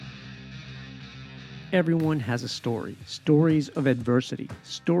Everyone has a story. Stories of adversity,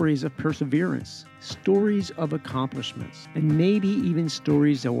 stories of perseverance, stories of accomplishments, and maybe even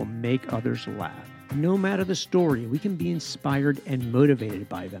stories that will make others laugh. No matter the story, we can be inspired and motivated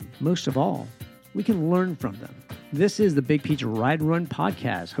by them. Most of all, we can learn from them. This is the Big Peach Ride and Run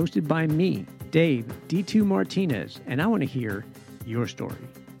podcast hosted by me, Dave D2 Martinez, and I want to hear your story.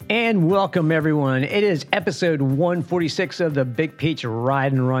 And welcome, everyone. It is episode 146 of the Big Peach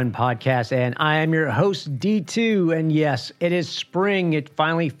Ride and Run podcast, and I am your host, D2. And yes, it is spring. It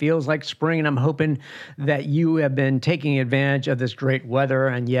finally feels like spring, and I'm hoping that you have been taking advantage of this great weather.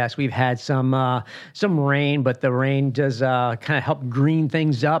 And yes, we've had some rain, but the rain does kind of help green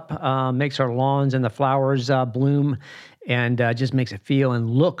things up, makes our lawns and the flowers bloom, and just makes it feel and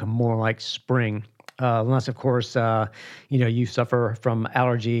look more like spring. Unless, of course, you suffer from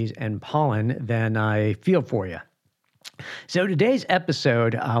allergies and pollen, then I feel for you. So today's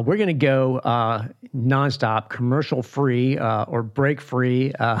episode, we're going to go nonstop, commercial-free or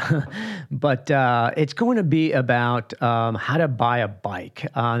break-free, but it's going to be about how to buy a bike.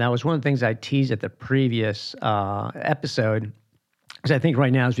 That was one of the things I teased at the previous episode. Because I think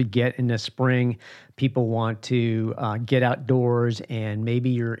right now, as we get into spring, people want to get outdoors, and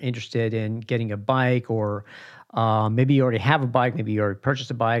maybe you're interested in getting a bike, or maybe you already have a bike, maybe you already purchased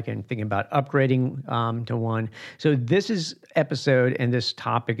a bike and thinking about upgrading to one. So this episode and this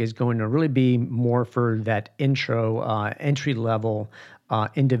topic is going to really be more for that entry-level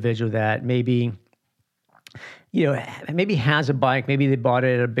individual that maybe has a bike, maybe they bought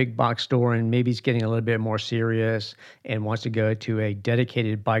it at a big box store, and maybe he's getting a little bit more serious and wants to go to a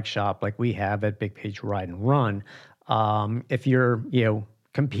dedicated bike shop like we have at Big Peach Ride and Run. If you're,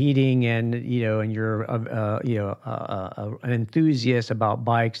 competing and you're an enthusiast about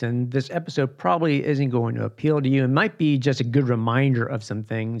bikes, then this episode probably isn't going to appeal to you. It might be just a good reminder of some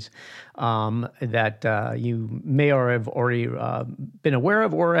things that you may or have already been aware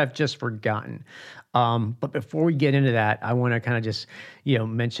of or have just forgotten. But before we get into that, I want to kind of just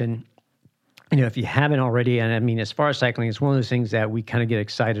mention, if you haven't already, and I mean, as far as cycling, it's one of those things that we kind of get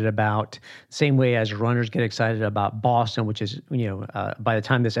excited about, same way as runners get excited about Boston, which is, by the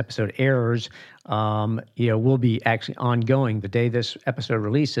time this episode airs, will be actually ongoing. The day this episode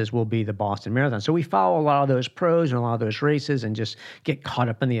releases will be the Boston Marathon. So we follow a lot of those pros and a lot of those races and just get caught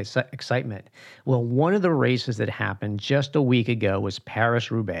up in the excitement. Well, one of the races that happened just a week ago was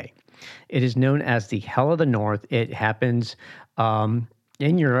Paris-Roubaix. It is known as the Hell of the North. It happens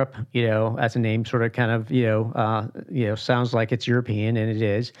in Europe, as a name sort of kind of, sounds like it's European, and it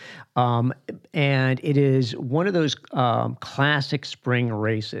is. And it is one of those classic spring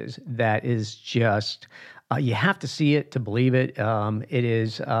races that is just, you have to see it to believe it. It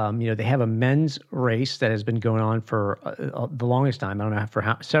is, they have a men's race that has been going on for the longest time. I don't know,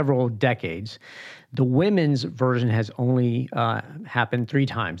 for several decades. The women's version has only happened 3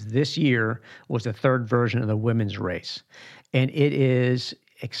 times. This year was the 3rd version of the women's race. And it is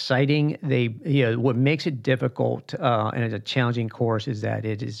exciting. What makes it difficult and it's a challenging course is that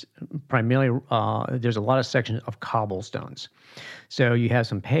it is primarily, there's a lot of sections of cobblestones. So you have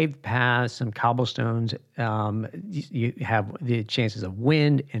some paved paths, some cobblestones. You have the chances of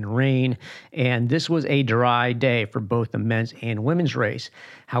wind and rain. And this was a dry day for both the men's and women's race.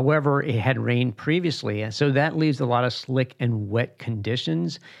 However, it had rained previously. And so that leaves a lot of slick and wet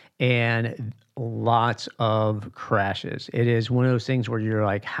conditions and lots of crashes. It is one of those things where you're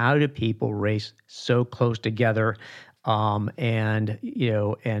like, how do people race so close together and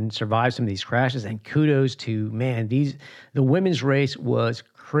survive some of these crashes? And kudos to, the women's race was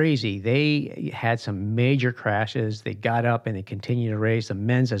crazy. They had some major crashes. They got up and they continued to race. The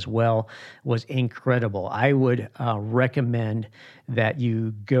men's as well was incredible. I would recommend that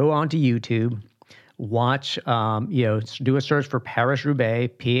you go onto YouTube, watch, do a search for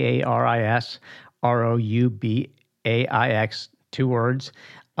Paris-Roubaix, Paris-Roubaix, 2 words,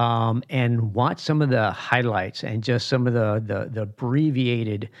 and watch some of the highlights and just some of the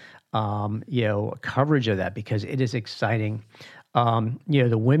abbreviated, coverage of that, because it is exciting.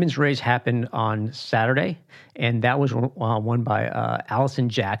 The women's race happened on Saturday, and that was won by Allison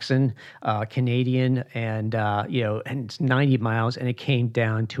Jackson, Canadian, and it's 90 miles, and it came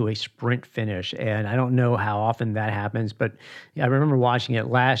down to a sprint finish. And I don't know how often that happens, but I remember watching it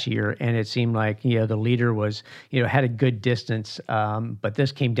last year, and it seemed like the leader was had a good distance, but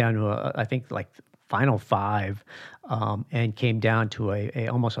this came down to I think like final 5. And came down to a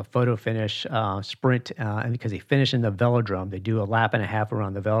almost a photo finish sprint, and because they finish in the velodrome, they do a lap and a half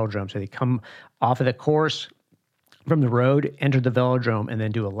around the velodrome. So they come off of the course, from the road, enter the velodrome, and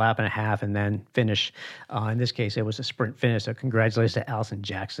then do a lap and a half, and then finish. In this case, it was a sprint finish. So congratulations to Allison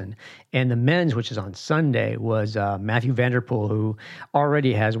Jackson. And the men's, which is on Sunday, was Matthew Vanderpool, who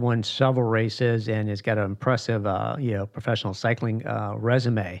already has won several races and has got an impressive, professional cycling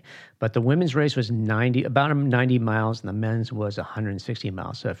resume. But the women's race was about 90 miles, and the men's was 160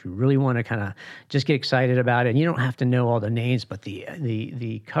 miles. So if you really want to kind of just get excited about it, and you don't have to know all the names, but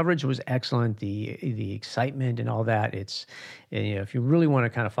the coverage was excellent, the excitement and all that. It's, if you really want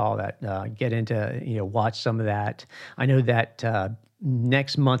to kind of follow that, get into, watch some of that. I know that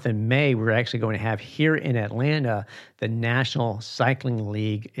next month in May, we're actually going to have here in Atlanta, the National Cycling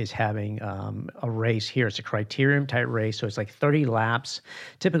League is having a race here. It's a criterium type race. So it's like 30 laps.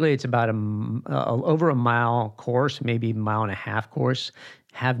 Typically it's about over a mile course, maybe a mile and a half course.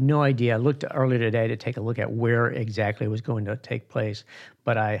 Have no idea. I looked earlier today to take a look at where exactly it was going to take place,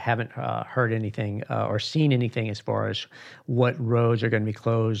 but I haven't heard anything or seen anything as far as what roads are going to be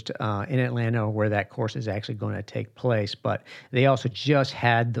closed in Atlanta or where that course is actually going to take place. But they also just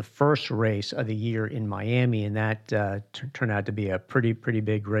had the first race of the year in Miami, and that turned out to be a pretty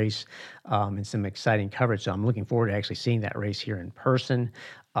big race and some exciting coverage. So I'm looking forward to actually seeing that race here in person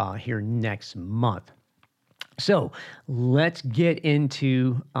here next month. So let's get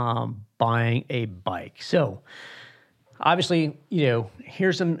into buying a bike. So obviously,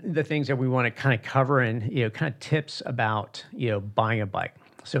 here's some of the things that we want to kind of cover and, kind of tips about, buying a bike.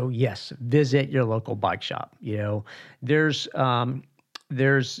 So yes, visit your local bike shop. There's,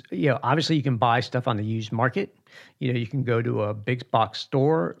 obviously you can buy stuff on the used market. You can go to a big box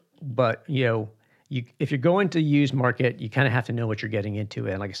store, but, if you're going to used market, you kind of have to know what you're getting into.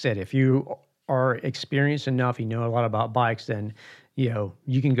 And like I said, if you are experienced enough, you know a lot about bikes, then,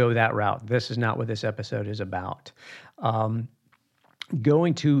 you can go that route. This is not what this episode is about.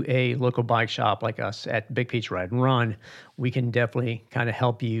 Going to a local bike shop like us at Big Peach Ride and Run, we can definitely kind of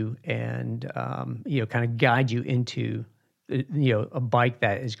help you and, kind of guide you into, a bike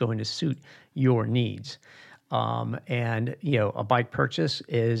that is going to suit your needs. A bike purchase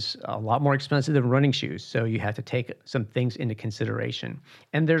is a lot more expensive than running shoes. So you have to take some things into consideration.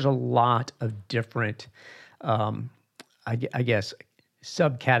 And there's a lot of different, I guess,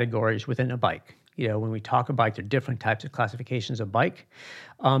 subcategories within a bike. When we talk about bike, there are different types of classifications of bike.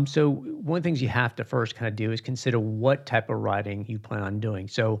 So one of the things you have to first kind of do is consider what type of riding you plan on doing.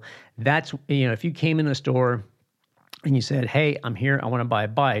 So that's, if you came in the store and you said, hey, I'm here, I want to buy a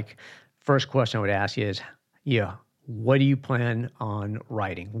bike, first question I would ask you is, what do you plan on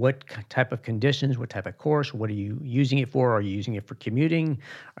riding? What type of conditions, what type of course, what are you using it for? Are you using it for commuting?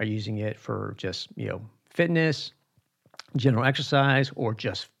 Are you using it for just, fitness, general exercise, or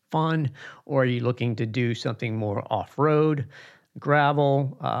just fun? Or are you looking to do something more off-road,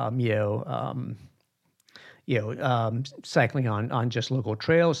 gravel, cycling on just local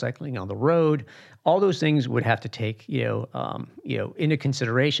trails, cycling on the road? All those things would have to take, into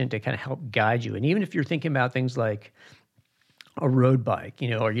consideration to kind of help guide you. And even if you're thinking about things like a road bike,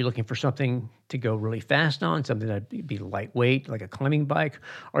 are you looking for something to go really fast on, something that'd be lightweight, like a climbing bike?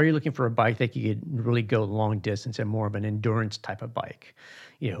 Or are you looking for a bike that you could really go long distance and more of an endurance type of bike?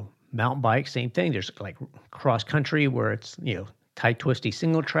 Mountain bike, same thing. There's like cross country where it's, tight, twisty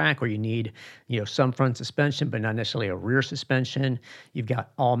single track where you need, some front suspension, but not necessarily a rear suspension. You've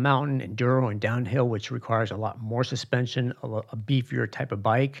got all mountain, enduro, and downhill, which requires a lot more suspension, a beefier type of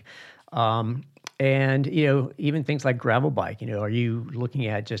bike. And, even things like gravel bike, are you looking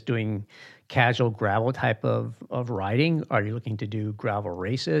at just doing casual gravel type of riding? Are you looking to do gravel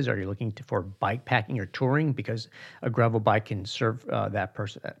races? Are you looking for bike packing or touring? Because a gravel bike can serve that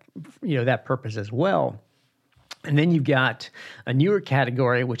purpose as well. And then you've got a newer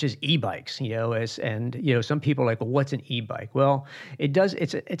category, which is e-bikes, some people are like, well, what's an e-bike? Well,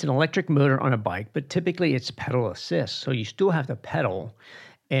 it's an electric motor on a bike, but typically it's pedal assist. So you still have to pedal.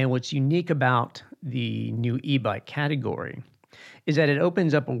 And what's unique about the new e-bike category is that it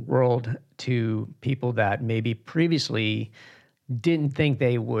opens up a world to people that maybe previously didn't think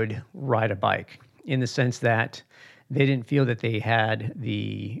they would ride a bike, in the sense that they didn't feel that they had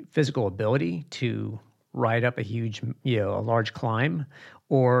the physical ability to ride up a large climb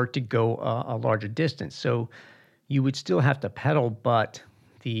or to go a larger distance. So you would still have to pedal, but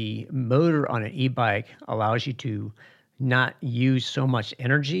the motor on an e-bike allows you to not use so much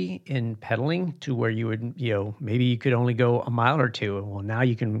energy in pedaling to where you would, maybe you could only go a mile or two. Well, now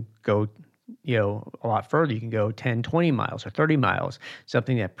you can go, a lot further. You can go 10, 20 miles or 30 miles,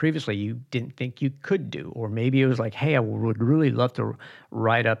 something that previously you didn't think you could do. Or maybe it was like, hey, I would really love to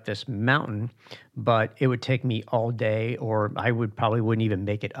ride up this mountain, but it would take me all day, or I probably wouldn't even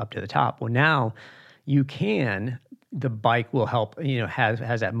make it up to the top. Well, now you can the bike will help,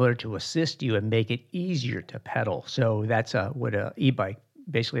 has that motor to assist you and make it easier to pedal. So that's what a e-bike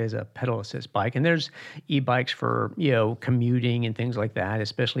basically is, a pedal assist bike. And there's e-bikes for, commuting and things like that,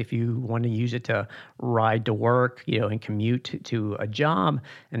 especially if you want to use it to ride to work, and commute to a job.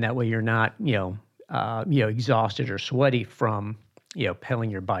 And that way you're not, exhausted or sweaty from, pedaling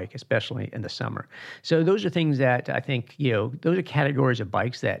your bike, especially in the summer. So those are things that I think, those are categories of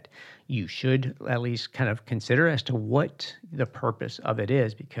bikes that you should at least kind of consider as to what the purpose of it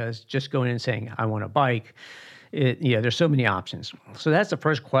is, because just going in and saying, I want a bike, there's so many options. So that's the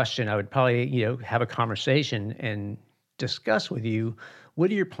first question I would probably, have a conversation and discuss with you. What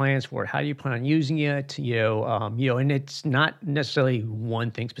are your plans for it? How do you plan on using it? And it's not necessarily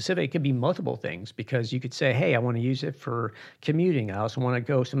one thing specific. It could be multiple things, because you could say, hey, I want to use it for commuting. I also want to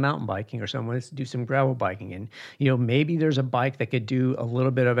go some mountain biking, or someone wants to do some gravel biking. And, maybe there's a bike that could do a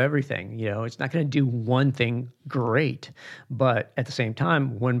little bit of everything. It's not going to do one thing great, but at the same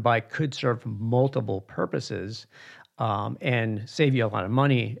time, one bike could serve multiple purposes. And save you a lot of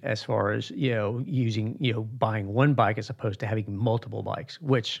money as far as, buying one bike as opposed to having multiple bikes,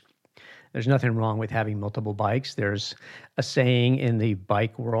 which there's nothing wrong with having multiple bikes. There's a saying in the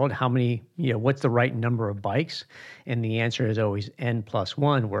bike world, how many, what's the right number of bikes? And the answer is always N plus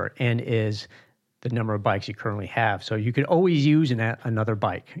one, where N is the number of bikes you currently have. So you could always use another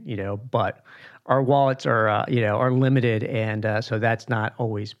bike, but our wallets are limited. And so that's not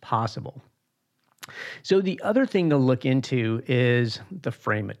always possible. So the other thing to look into is the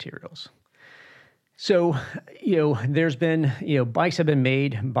frame materials. So, there's been, bikes have been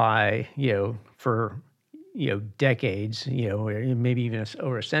made by, for, decades, or maybe even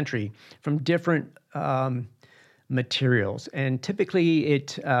over a century, from different materials. And typically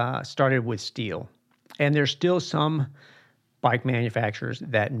it started with steel. And there's still some bike manufacturers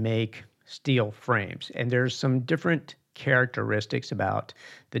that make steel frames. And there's some different characteristics about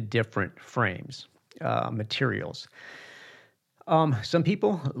the different frames. Materials. Some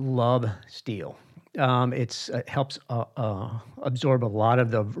people love steel. It helps absorb a lot of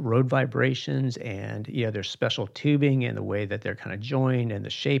the road vibrations, and there's special tubing and the way that they're kind of joined and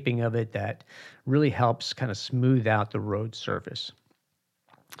the shaping of it that really helps kind of smooth out the road surface.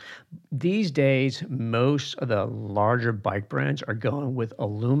 These days, most of the larger bike brands are going with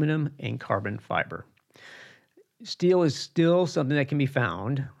aluminum and carbon fiber. Steel is still something that can be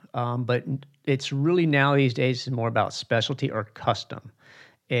found, but it's really now these days is more about specialty or custom.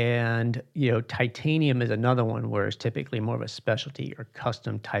 And, titanium is another one where it's typically more of a specialty or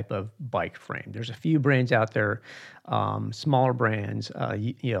custom type of bike frame. There's a few brands out there, smaller brands,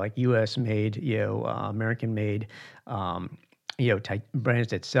 like US made, American made, brands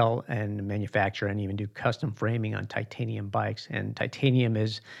that sell and manufacture and even do custom framing on titanium bikes. And titanium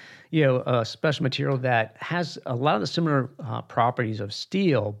is, a special material that has a lot of the similar properties of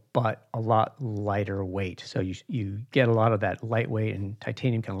steel, but a lot lighter weight. So you get a lot of that lightweight, and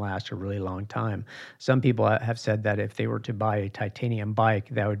titanium can last a really long time. Some people have said that if they were to buy a titanium bike,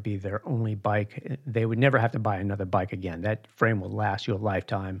 that would be their only bike. They would never have to buy another bike again. That frame will last you a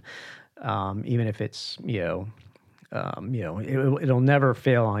lifetime, even if it's, it'll never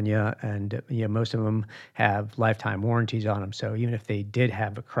fail on you, and most of them have lifetime warranties on them. So even if they did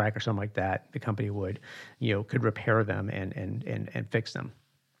have a crack or something like that, the company would, could repair them and fix them.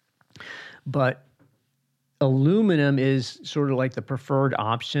 But aluminum is sort of like the preferred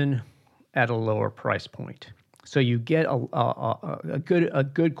option at a lower price point. So you get a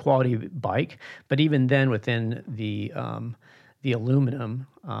good quality bike, but even then within the aluminum,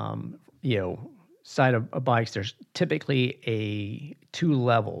 side of bikes, there's typically two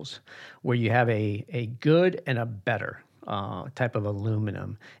levels where you have a good and a better type of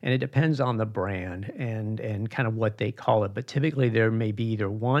aluminum, and it depends on the brand and kind of what they call it. But typically there may be either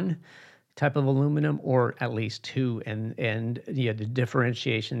one type of aluminum or at least two, and the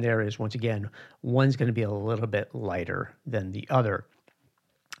differentiation there is, once again, one's going to be a little bit lighter than the other.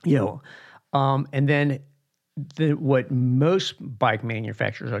 And then what most bike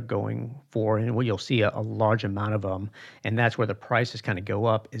manufacturers are going for, and what you'll see a large amount of them, and that's where the prices kind of go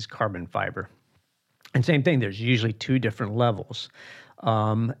up, is carbon fiber. And same thing, there's usually two different levels.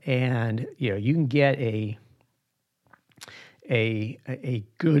 And you can get a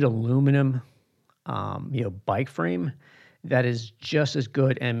good aluminum bike frame that is just as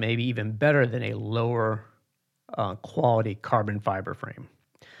good and maybe even better than a lower quality carbon fiber frame.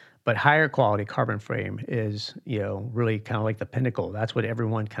 But higher quality carbon frame is, really kind of like the pinnacle. That's what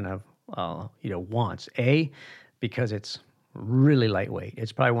everyone kind of, wants. Because it's really lightweight.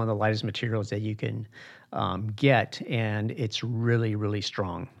 It's probably one of the lightest materials that you can get, and it's really, really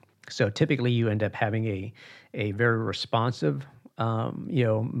strong. So typically you end up having a very responsive,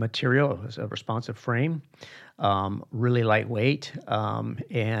 material, a responsive frame, really lightweight,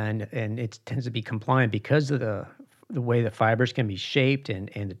 and it tends to be compliant because of the way the fibers can be shaped and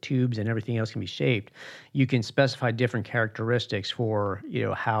the tubes and everything else can be shaped. You can specify different characteristics for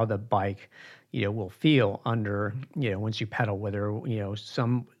how the bike will feel under once you pedal. Whether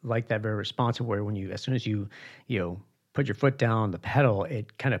some like that very responsive, where when you as soon as you put your foot down on the pedal,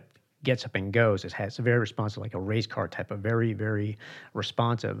 it kind of gets up and goes. It's very responsive, like a race car type of very, very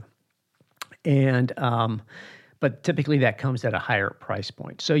responsive. And but typically that comes at a higher price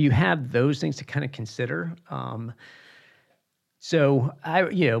point. So you have those things to kind of consider. Most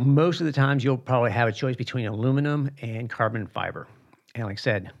of the times you'll probably have a choice between aluminum and carbon fiber. And like I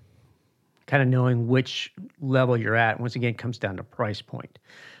said, kind of knowing which level you're at, once again, comes down to price point.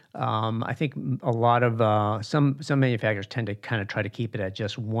 I think a lot of some manufacturers tend to kind of try to keep it at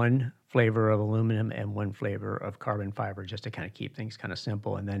just one flavor of aluminum and one flavor of carbon fiber, just to kind of keep things kind of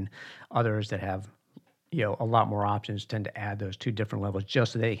simple. And then others that have a lot more options tend to add those two different levels,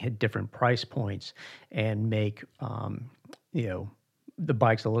 just so they hit different price points and make the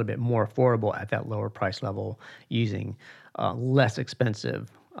bikes a little bit more affordable at that lower price level using less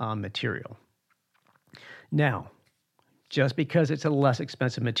expensive material. Now, just because it's a less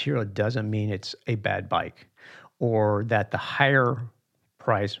expensive material doesn't mean it's a bad bike, or that the higher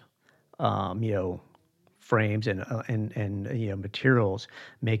price, frames and materials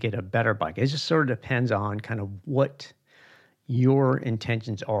make it a better bike. It just sort of depends on kind of what your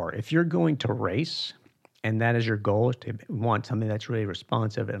intentions are. If you're going to race, and that is your goal, is to want something that's really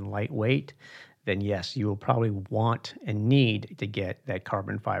responsive and lightweight, then yes, you will probably want and need to get that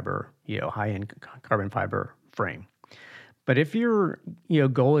carbon fiber, high-end carbon fiber frame. But if your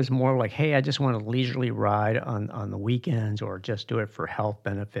goal is more like, hey, I just want to leisurely ride on the weekends, or just do it for health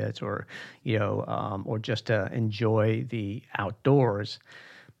benefits, or or just to enjoy the outdoors,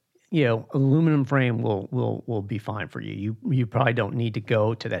 aluminum frame will be fine for you. You probably don't need to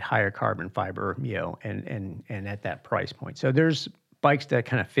go to that higher carbon fiber, and at that price point. So there's bikes that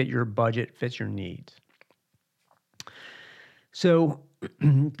kind of fit your budget, fits your needs. So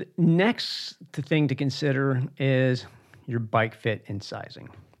the next thing to consider is your bike fit and sizing.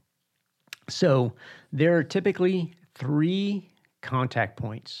 So there are typically 3 contact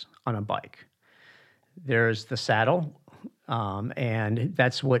points on a bike. There's the saddle, and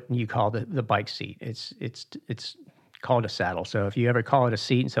that's what you call the bike seat. It's called a saddle. So if you ever call it a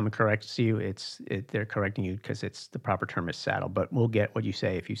seat and someone corrects you, they're correcting you, because the proper term is saddle. But we'll get what you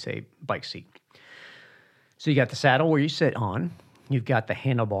say if you say bike seat. So you got the saddle where you sit on. You've got the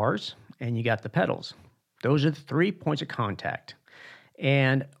handlebars, and you got the pedals. Those are the 3 points of contact.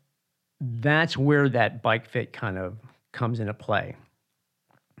 And that's where that bike fit kind of comes into play.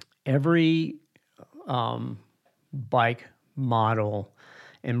 Every bike model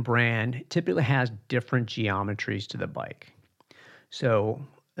and brand typically has different geometries to the bike. So,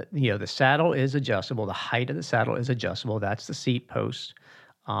 the saddle is adjustable. The height of the saddle is adjustable. That's the seat post.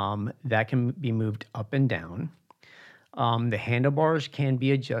 That can be moved up and down. The handlebars can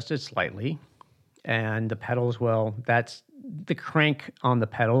be adjusted slightly. And the pedals, well, that's the crank on the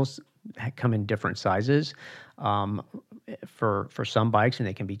pedals come in different sizes for some bikes, and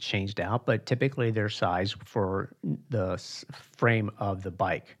they can be changed out, but typically they're sized for the frame of the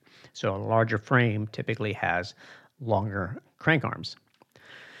bike. So a larger frame typically has longer crank arms.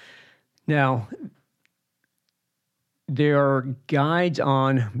 Now, there are guides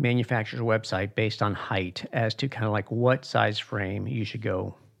on manufacturer's website based on height as to kind of like what size frame you should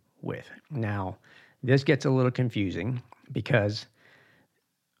go with. Now, this gets a little confusing because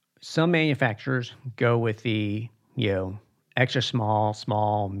some manufacturers go with the, extra small,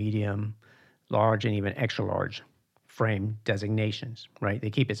 small, medium, large, and even extra large frame designations, right? They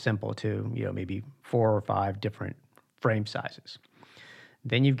keep it simple to, maybe 4 or 5 different frame sizes.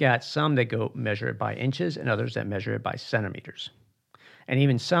 Then you've got some that go measure it by inches, and others that measure it by centimeters. And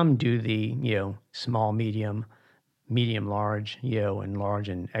even some do the, small, medium, large, and large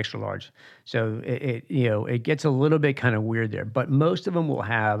and extra large. So it gets a little bit kind of weird there, but most of them will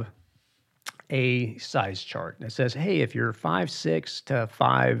have a size chart that says, hey, if you're 5'6" to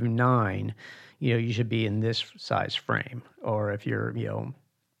 5'9", you should be in this size frame. Or if you're,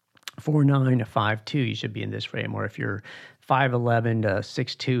 4'9" to 5'2", you should be in this frame. Or if you're 5'11" to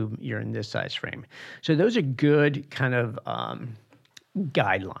 6'2", you're in this size frame. So those are good kind of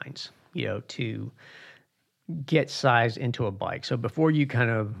guidelines, to get size into a bike. So before you kind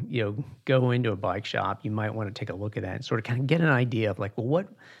of, go into a bike shop, you might want to take a look at that and sort of kind of get an idea of like, well, what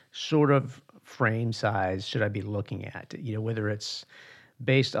sort of frame size should I be looking at? Whether it's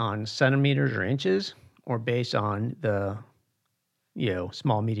based on centimeters or inches, or based on the,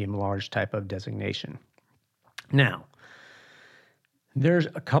 small, medium, large type of designation. Now, there's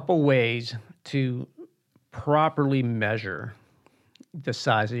a couple ways to properly measure the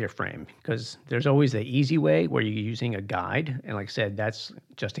size of your frame, because there's always the easy way where you're using a guide, and like I said, that's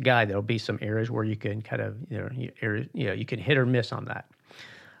just a guide. There'll be some areas where you can kind of you can hit or miss on that,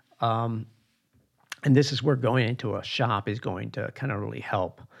 and this is where going into a shop is going to kind of really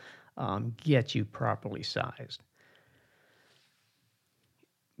help get you properly sized.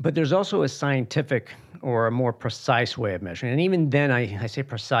 But there's also a scientific or a more precise way of measuring. And even then, I say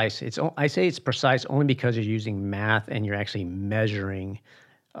precise. I say it's precise only because you're using math and you're actually measuring,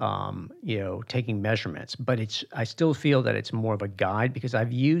 taking measurements. But I still feel that it's more of a guide, because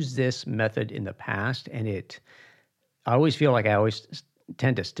I've used this method in the past, and I always feel like I always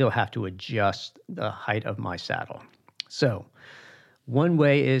tend to still have to adjust the height of my saddle. So one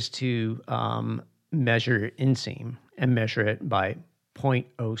way is to measure your inseam and measure it by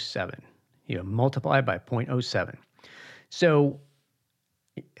 0.07, multiply by 0.07. So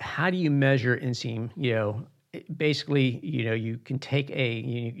how do you measure inseam? Basically, you can take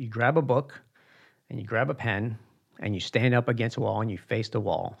you grab a book and you grab a pen and you stand up against a wall and you face the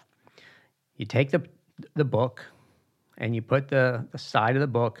wall. You take the book and you put the side of the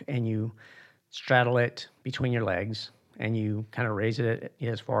book and you straddle it between your legs and you kind of raise it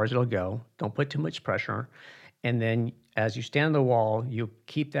as far as it'll go. Don't put too much pressure. And then as you stand on the wall, you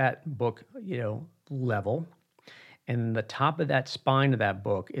keep that book, level. And the top of that spine of that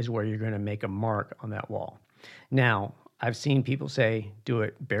book is where you're going to make a mark on that wall. Now, I've seen people say, do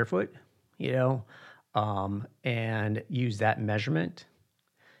it barefoot, and use that measurement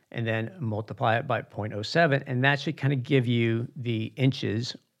and then multiply it by 0.07. And that should kind of give you the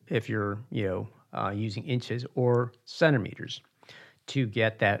inches if you're, using inches or centimeters to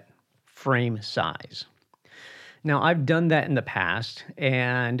get that frame size. Now, I've done that in the past,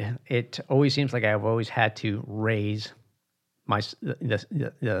 and it always seems like I've always had to raise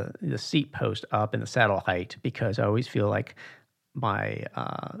the seat post up in the saddle height, because I always feel like my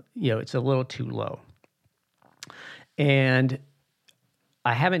it's a little too low. And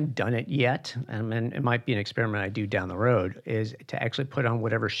I haven't done it yet, and it might be an experiment I do down the road, is to actually put on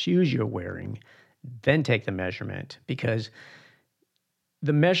whatever shoes you're wearing, then take the measurement, because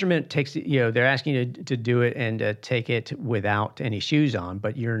the measurement takes, they're asking you to do it and take it without any shoes on,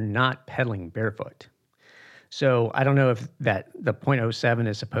 but you're not pedaling barefoot. So I don't know if the 0.07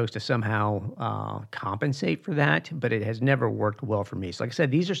 is supposed to somehow compensate for that, but it has never worked well for me. So like I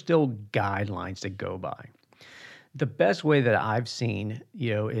said, these are still guidelines to go by. The best way that I've seen,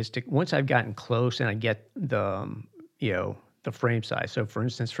 is to, once I've gotten close and I get the frame size. So for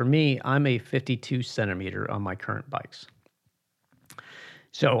instance, for me, I'm a 52 centimeter on my current bikes.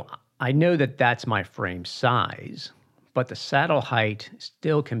 So I know that that's my frame size, but the saddle height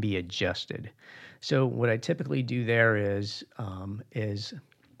still can be adjusted. So what I typically do there is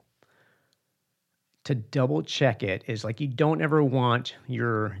to double check it, is like, you don't ever want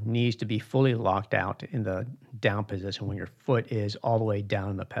your knees to be fully locked out in the down position when your foot is all the way down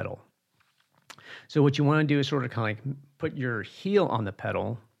in the pedal. So what you want to do is sort of kind of like put your heel on the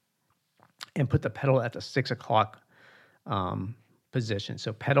pedal and put the pedal at the 6 o'clock position.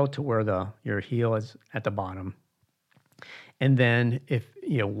 So pedal to where your heel is at the bottom. And then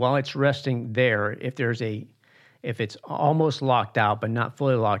while it's resting there, if it's almost locked out but not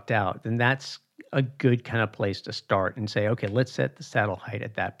fully locked out, then that's a good kind of place to start and say, okay, let's set the saddle height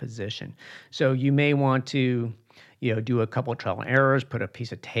at that position. So you may want to, do a couple of trial and errors, put a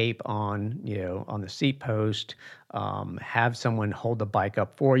piece of tape on the seat post, have someone hold the bike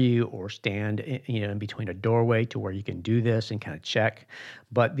up for you, or stand, in between a doorway to where you can do this and kind of check.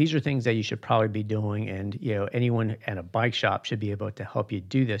 But these are things that you should probably be doing, and anyone at a bike shop should be able to help you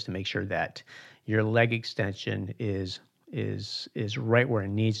do this to make sure that your leg extension is right where it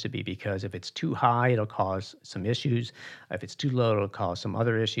needs to be, because if it's too high, it'll cause some issues. If it's too low, it'll cause some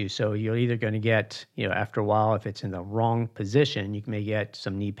other issues. So you're either going to get, after a while, if it's in the wrong position, you may get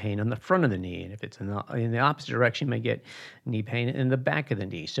some knee pain on the front of the knee. And if it's in the opposite direction, you may get knee pain in the back of the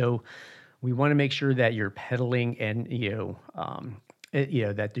knee. So we want to make sure that you're pedaling and,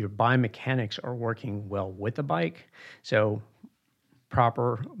 that your biomechanics are working well with the bike. So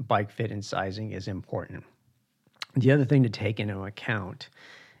proper bike fit and sizing is important. The other thing to take into account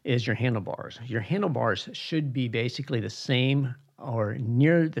is your handlebars. Your handlebars should be basically the same or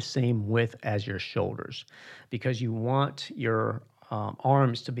near the same width as your shoulders, because you want your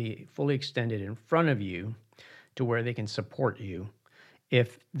arms to be fully extended in front of you to where they can support you.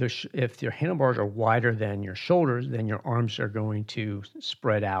 if your handlebars are wider than your shoulders, then your arms are going to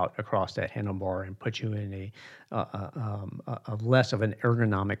spread out across that handlebar and put you in a less of an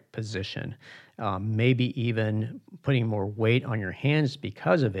ergonomic position. Maybe even putting more weight on your hands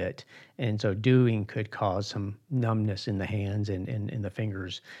because of it, and so doing could cause some numbness in the hands and in the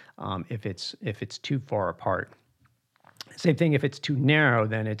fingers if it's too far apart. Same thing if it's too narrow,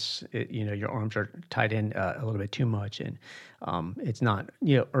 then your arms are tied in a little bit too much, and it's not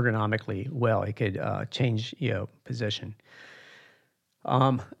ergonomically well. It could change position.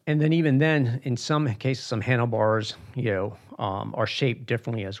 And then even then, in some cases, some handlebars are shaped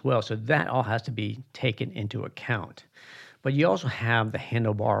differently as well. So that all has to be taken into account. But you also have the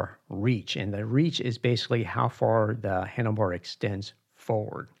handlebar reach, and the reach is basically how far the handlebar extends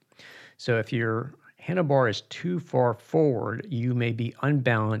forward. So if your handlebar is too far forward, you may be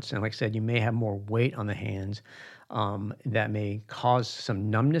unbalanced, and like I said, you may have more weight on the hands. That may cause some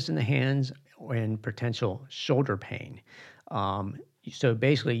numbness in the hands and potential shoulder pain. So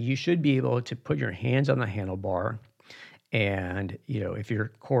basically, you should be able to put your hands on the handlebar, and if your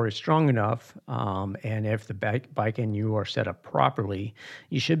core is strong enough, and if the bike and you are set up properly,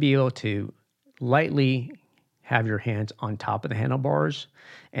 you should be able to lightly have your hands on top of the handlebars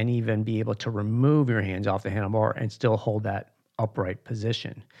and even be able to remove your hands off the handlebar and still hold that upright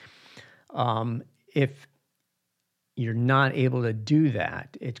position. If you're not able to do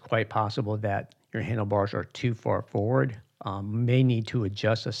that, it's quite possible that your handlebars are too far forward. May need to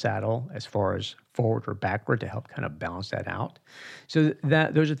adjust the saddle as far as forward or backward to help kind of balance that out. So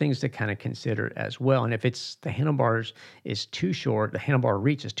those are things to kind of consider as well. And if it's the handlebars is too short, the handlebar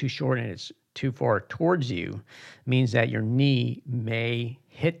reach is too short and it's too far towards you, means that your knee may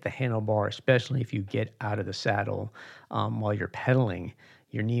hit the handlebar, especially if you get out of the saddle while you're pedaling.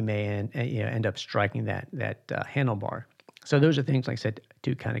 Your knee may end up striking that handlebar. So those are things, like I said,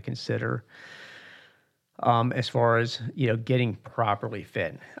 to kind of consider as far as getting properly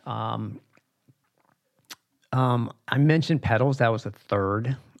fit. I mentioned pedals. That was the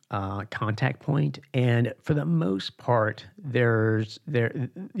third contact point, and for the most part, they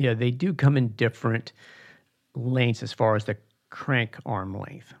do come in different lengths as far as the crank arm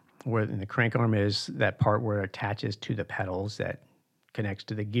length. Where the crank arm is that part where it attaches to the pedals that connects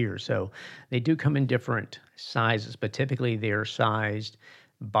to the gear. So they do come in different sizes, but typically they're sized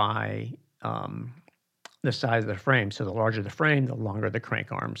by the size of the frame. So the larger the frame, the longer the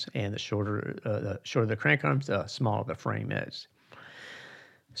crank arms, and the shorter the crank arms, the smaller the frame is.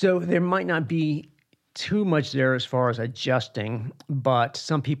 So there might not be too much there as far as adjusting, but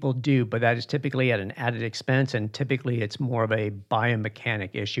some people do. But that is typically at an added expense, and typically it's more of a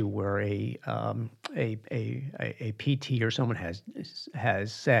biomechanic issue where a PT or someone has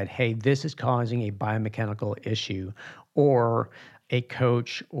said, "Hey, this is causing a biomechanical issue," or a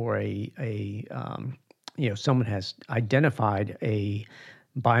coach or someone has identified a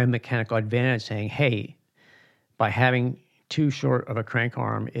biomechanical advantage, saying, "Hey, by having too short of a crank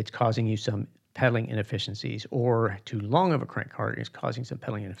arm, it's causing you some pedaling inefficiencies, or too long of a crank arm is causing some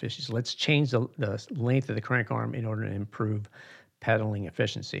pedaling inefficiencies. Let's change the length of the crank arm in order to improve pedaling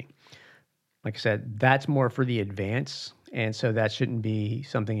efficiency." Like I said, that's more for the advance, and so that shouldn't be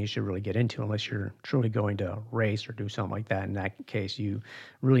something you should really get into unless you're truly going to race or do something like that. In that case, you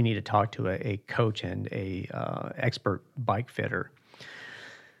really need to talk to a coach and a expert bike fitter.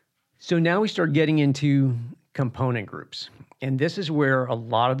 So now we start getting into component groups, and this is where a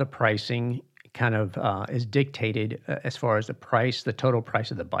lot of the pricing kind of is dictated as far as the total price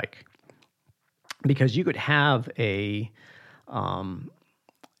of the bike, because you could have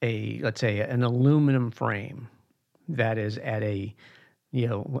let's say an aluminum frame that is at a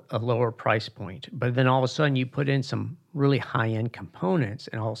lower price point, but then all of a sudden you put in some really high-end components,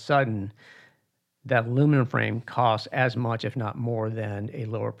 and all of a sudden that aluminum frame costs as much, if not more, than a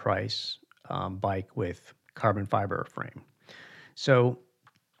lower price bike with carbon fiber frame. So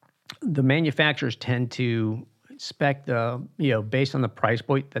the manufacturers tend to spec based on the price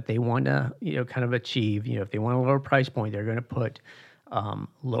point that they want to kind of achieve. If they want a lower price point, they're going to put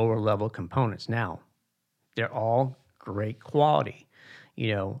lower level components. Now, they're all great quality.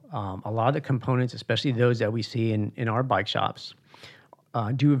 A lot of the components, especially those that we see in our bike shops,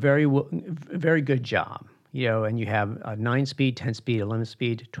 do a very good job. And you have a 9-speed, 10-speed,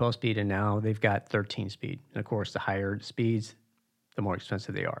 11-speed, 12-speed, and now they've got 13-speed. And of course, the higher speeds, the more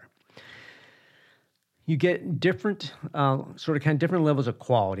expensive they are. You get different, different levels of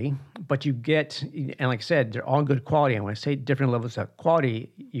quality, but you get, and like I said, they're all good quality. And when I say different levels of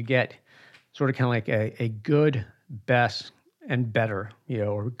quality, you get sort of kind of like a good, best, and better,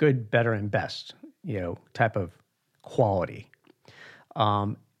 or good, better, and best, type of quality.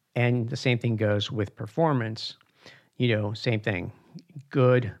 Um, and the same thing goes with performance. Same thing,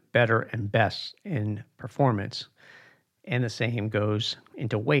 good, better, and best in performance. And the same goes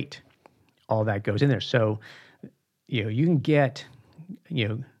into weight. All that goes in there. So, you can get, you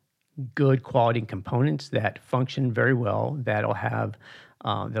know, good quality components that function very well,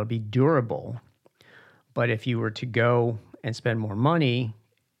 that'll be durable. But if you were to go and spend more money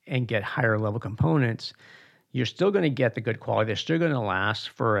and get higher level components, you're still going to get the good quality. They're still going to last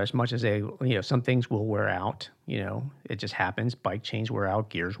for as much as some things will wear out. It just happens. Bike chains wear out,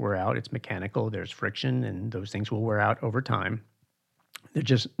 gears wear out. It's mechanical. There's friction, and those things will wear out over time. They're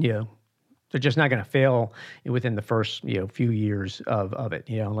just, they're just not going to fail within the first, few years of it,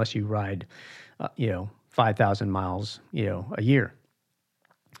 unless you ride, 5,000 miles, a year.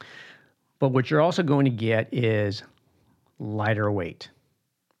 But what you're also going to get is lighter weight.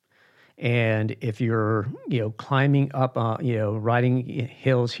 And if you're, climbing up, riding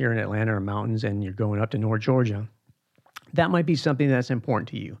hills here in Atlanta or mountains, and you're going up to North Georgia, that might be something that's important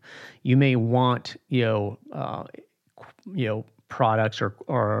to you. You may want, products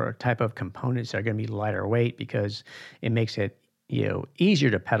or type of components that are going to be lighter weight, because it makes it,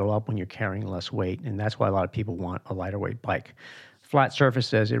 easier to pedal up when you're carrying less weight. And that's why a lot of people want a lighter weight bike. Flat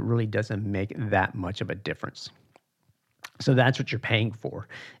surfaces, it really doesn't make that much of a difference. So that's what you're paying for,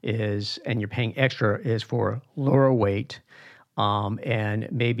 and you're paying extra is for lower weight, and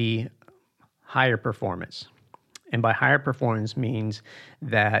maybe higher performance. And by higher performance means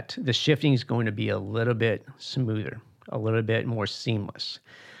that the shifting is going to be a little bit smoother, a little bit more seamless.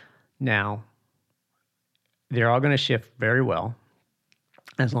 Now, they're all going to shift very well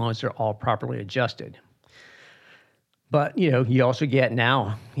as long as they're all properly adjusted. But, you also get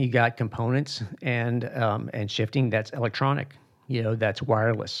now, you got components and shifting that's electronic, that's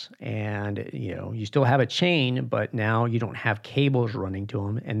wireless. And, you still have a chain, but now you don't have cables running to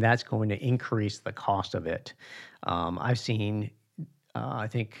them, and that's going to increase the cost of it. I've seen, I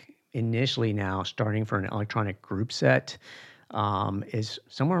think initially now, starting for an electronic group set, is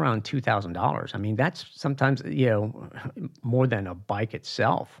somewhere around $2,000. I mean, that's sometimes, more than a bike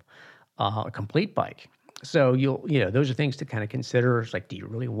itself, a complete bike. So those are things to kind of consider. It's like, do you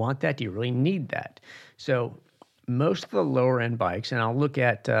really want that? Do you really need that? So most of the lower end bikes, and I'll look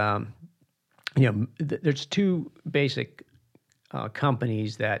at, there's two basic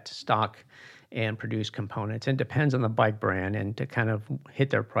companies that stock and produce components, and depends on the bike brand and to kind of hit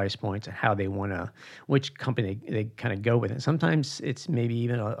their price points and how they want to, which company they kind of go with. And sometimes it's maybe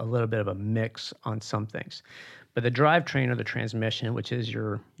even a little bit of a mix on some things. But the drivetrain or the transmission, which is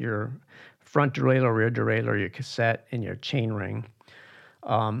your front derailleur, rear derailleur, your cassette, and your chain ring,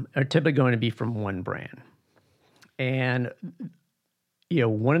 are typically going to be from one brand. And,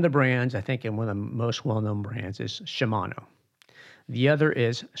 one of the brands, I think, and one of the most well-known brands is Shimano. The other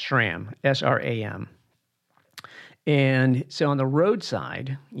is SRAM, S-R-A-M. And so on the road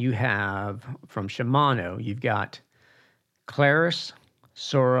side, you have, from Shimano, you've got Claris,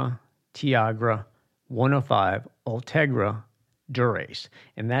 Sora, Tiagra, 105, Ultegra, Dura-Ace.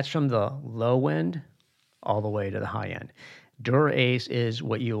 And that's from the low end all the way to the high end. Dura-Ace is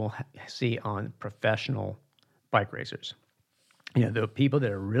what you will see on professional bike racers. The people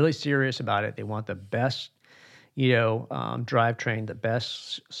that are really serious about it, they want the best, drivetrain, the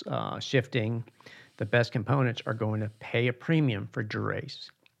best shifting, the best components, are going to pay a premium for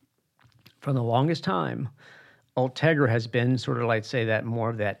Dura-Ace. For the longest time, Ultegra has been sort of like, say, that more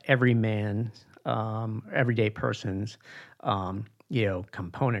of that everyman, everyday person's,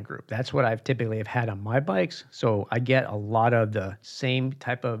 component group. That's what I've typically have had on my bikes. So I get a lot of the same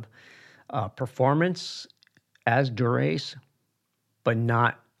type of performance as Dura-Ace, but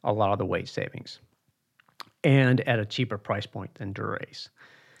not a lot of the weight savings, and at a cheaper price point than Dura-Ace.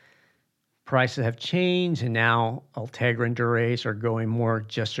 Prices have changed, and now Ultegra and Dura-Ace are going more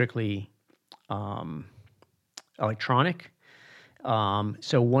just strictly electronic.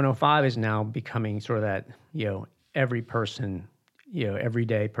 So 105 is now becoming sort of that, every person,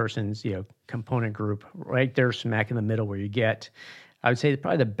 everyday person's, component group, right there smack in the middle, where you get, I would say,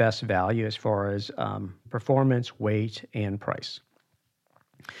 probably the best value as far as performance, weight, and price.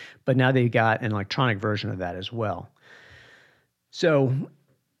 But now they've got an electronic version of that as well. So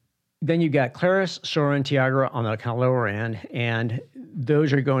then you got Claris, Sora, and Tiagra on the kind of lower end, and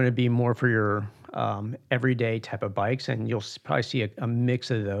those are going to be more for your everyday type of bikes, and you'll probably see a mix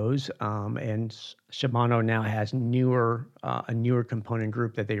of those. And Shimano now has a newer component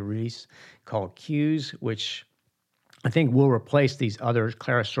group that they release called Qs, which I think will replace these others.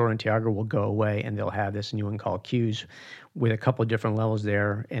 Claris, Sora, and Tiagra will go away, and they'll have this new one called Qs with a couple of different levels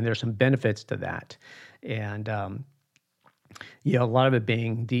there, and there's some benefits to that. And Yeah, a lot of it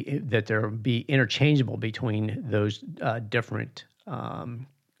being that there be interchangeable between those different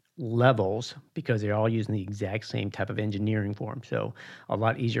levels because they're all using the exact same type of engineering for them. So a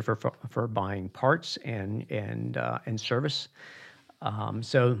lot easier for buying parts and service.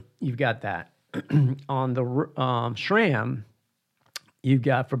 So you've got that. On the SRAM, you've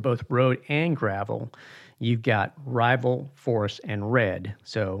got for both road and gravel, you've got rival, force, and red.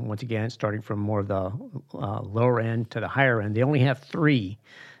 So once again, starting from more of the lower end to the higher end, they only have three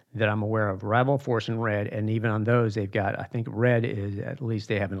that I'm aware of: rival, force, and red. And even on those, they've got, I think red is, at least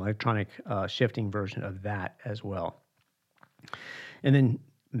they have an electronic shifting version of that as well. And then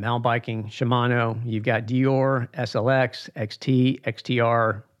mountain biking, Shimano, you've got Dior, SLX, XT,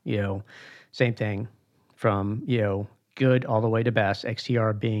 XTR, same thing from, good all the way to best.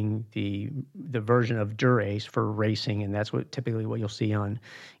 XTR being the version of Dura-Ace for racing, and that's what typically what you'll see on,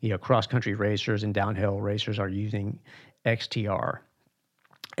 cross country racers and downhill racers are using XTR.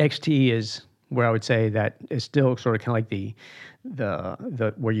 XT is where I would say that is still sort of kind of like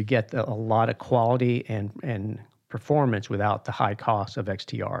the where you get a lot of quality and performance without the high cost of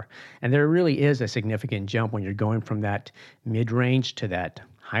XTR. And there really is a significant jump when you're going from that mid range to that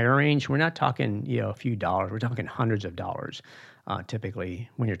higher range. We're not talking a few dollars. We're talking hundreds of dollars typically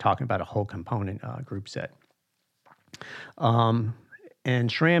when you're talking about a whole component group set. And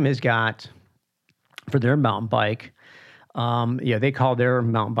SRAM has got for their mountain bike. They call their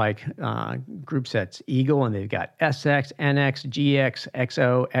mountain bike group sets Eagle, and they've got SX, NX, GX,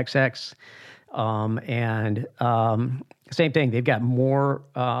 XO, XX, and same thing. They've got more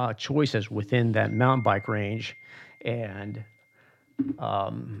choices within that mountain bike range, and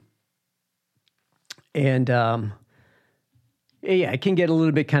yeah, it can get a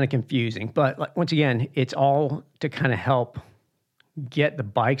little bit kind of confusing. But once again, it's all to kind of help get the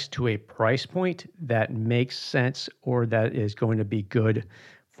bikes to a price point that makes sense or that is going to be good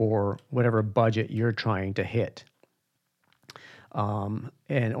for whatever budget you're trying to hit. Or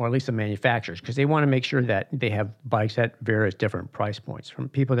at least the manufacturers, because they want to make sure that they have bikes at various different price points, from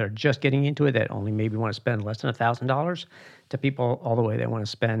people that are just getting into it that only maybe want to spend less than $1,000 to people all the way that want to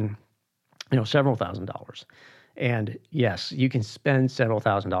spend, several $1,000s. And yes, you can spend several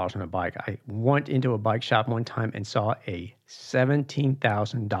 $1,000s on a bike. I went into a bike shop one time and saw a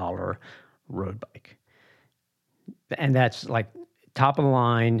 $17,000 road bike. And that's like top of the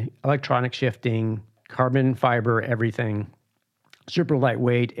line, electronic shifting, carbon fiber, everything, super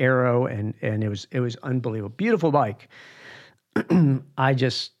lightweight, aero, and it was unbelievable. Beautiful bike. I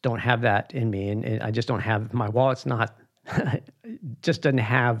just don't have that in me, and I just don't have, my wallet's not just doesn't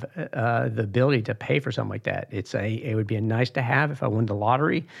have the ability to pay for something like that. It would be a nice to have if I won the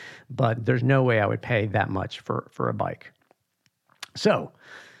lottery, but there's no way I would pay that much for a bike. So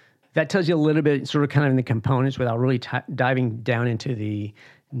that tells you a little bit, sort of kind of in the components, without really diving down into the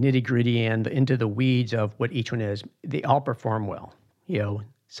nitty gritty and into the weeds of what each one is. They all perform well.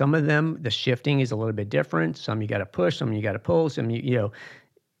 Some of them, the shifting is a little bit different. Some you got to push, some you got to pull, some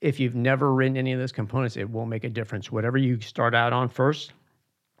if you've never ridden any of those components, it won't make a difference. Whatever you start out on first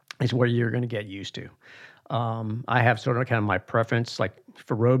is what you're going to get used to. I have sort of kind of my preference, like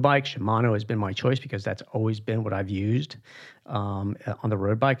for road bike, Shimano has been my choice because that's always been what I've used. On the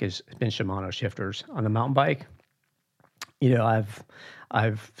road bike has been Shimano shifters. On the mountain bike,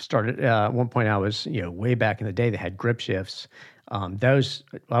 I've started at one point. I was way back in the day, they had grip shifts. Those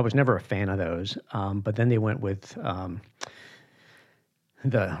I was never a fan of those, but then they went with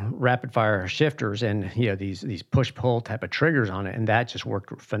the rapid fire shifters and these push pull type of triggers on it, and that just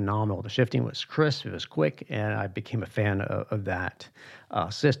worked phenomenal. The shifting was crisp, it was quick, and I became a fan of that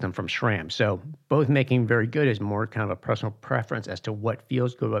system from SRAM. So both making very good is more kind of a personal preference as to what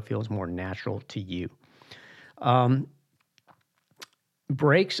feels good, what feels more natural to you.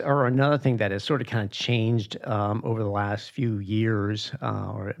 Brakes are another thing that has sort of kind of changed over the last few years,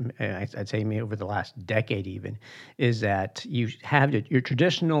 or I'd say maybe over the last decade even, is that you have your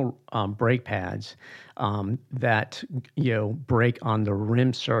traditional brake pads that brake on the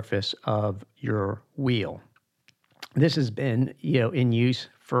rim surface of your wheel. This has been in use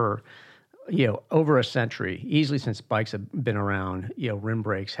for over a century, easily since bikes have been around. Rim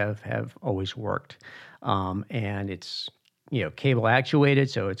brakes have always worked, and it's cable actuated,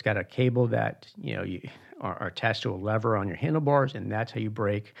 so it's got a cable that you are attached to a lever on your handlebars, and that's how you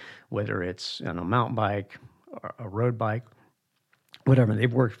brake, whether it's on a mountain bike or a road bike, whatever.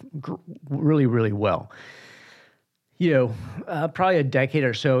 They've worked really, really well. Probably a decade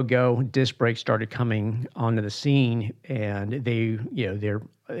or so ago, disc brakes started coming onto the scene, and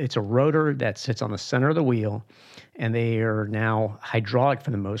it's a rotor that sits on the center of the wheel, and they are now hydraulic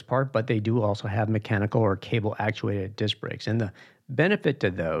for the most part, but they do also have mechanical or cable actuated disc brakes. And the benefit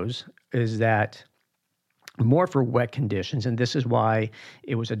to those is that more for wet conditions, and this is why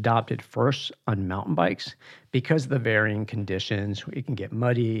it was adopted first on mountain bikes because of the varying conditions. It can get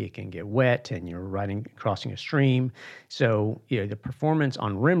muddy, it can get wet, and you're crossing a stream. So, the performance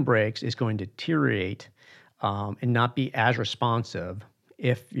on rim brakes is going to deteriorate and not be as responsive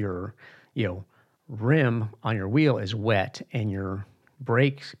if your, rim on your wheel is wet and your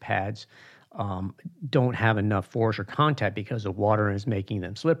brake pads don't have enough force or contact because the water is making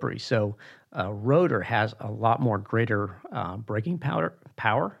them slippery. So a rotor has a lot more greater braking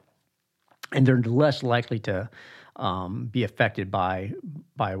power, and they're less likely to be affected by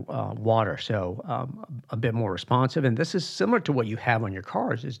water. So a bit more responsive. And this is similar to what you have on your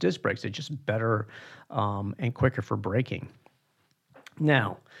cars is disc brakes. They're just better and quicker for braking.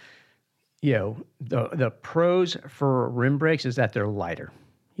 Now, the pros for rim brakes is that they're lighter.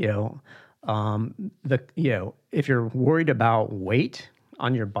 If you're worried about weight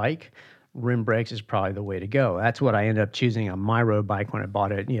on your bike, rim brakes is probably the way to go. That's what I ended up choosing on my road bike when I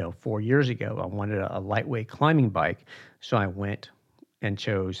bought it, 4 years ago. I wanted a lightweight climbing bike, so I went and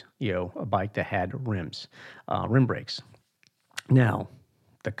chose, a bike that had rim brakes. Now,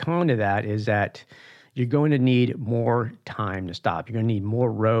 the con to that is that you're going to need more time to stop. You're going to need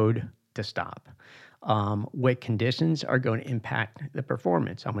more road to stop. Wet conditions are going to impact the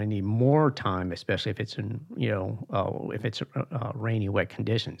performance. I'm going to need more time, especially if it's rainy, wet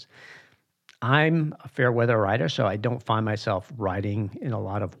conditions. I'm a fair weather rider, so I don't find myself riding in a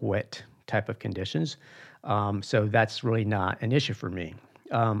lot of wet type of conditions. So that's really not an issue for me.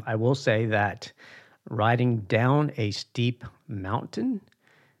 I will say that riding down a steep mountain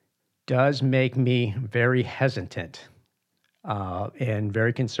does make me very hesitant and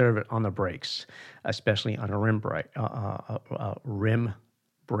very conservative on the brakes, especially on a rim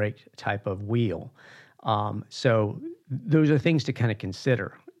brake type of wheel. So those are things to kind of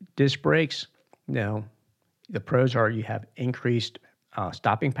consider. Disc brakes, the pros are you have increased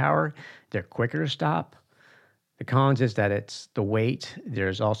stopping power. They're quicker to stop. The cons is that it's the weight.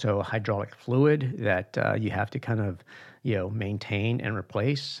 There's also hydraulic fluid that you have to kind of, maintain and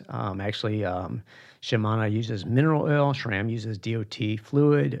replace. Shimano uses mineral oil. SRAM uses DOT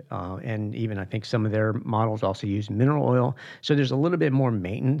fluid, and even I think some of their models also use mineral oil. So there's a little bit more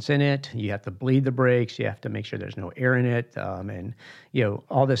maintenance in it. You have to bleed the brakes. You have to make sure there's no air in it, and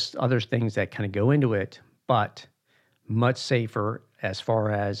all this other things that kind of go into it. But much safer as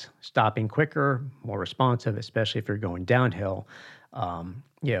far as stopping quicker, more responsive, especially if you're going downhill.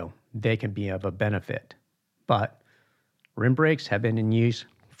 They can be of a benefit. But rim brakes have been in use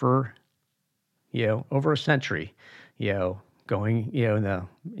for, over a century. Going, in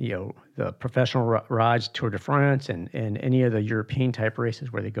the professional rides, Tour de France, and any of the European type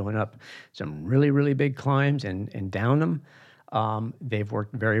races where they're going up some really, really big climbs and down them, they've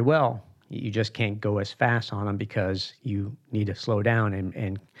worked very well. You just can't go as fast on them because you need to slow down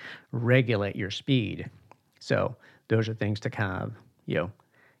and regulate your speed. So those are things to kind of,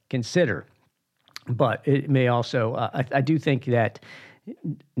 consider. But it may also, I do think that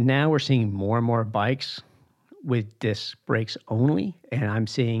now we're seeing more and more bikes with disc brakes only. And I'm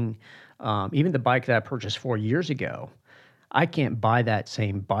seeing even the bike that I purchased 4 years ago, I can't buy that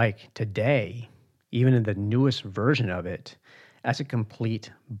same bike today, even in the newest version of it, as a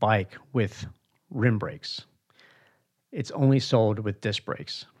complete bike with rim brakes. It's only sold with disc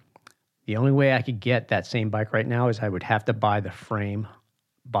brakes. The only way I could get that same bike right now is I would have to buy the frame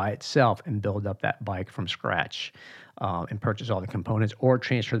by itself and build up that bike from scratch and purchase all the components or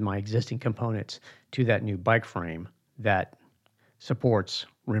transfer my existing components to that new bike frame that supports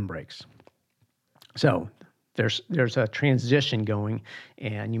rim brakes. So there's a transition going,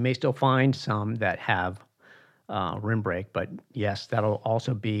 and you may still find some that have rim brake, but yes, that'll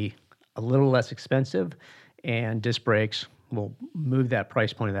also be a little less expensive, and disc brakes will move that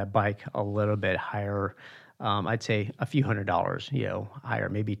price point of that bike a little bit higher. I'd say a few $100s, higher,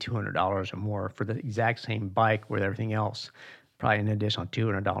 maybe $200 or more for the exact same bike with everything else, probably an additional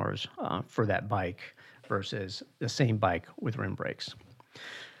 $200 for that bike versus the same bike with rim brakes.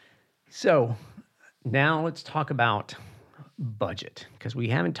 So now let's talk about budget, because we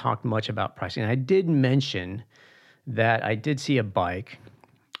haven't talked much about pricing. I did mention that I did see a bike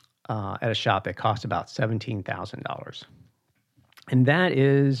at a shop that cost about $17,000. And that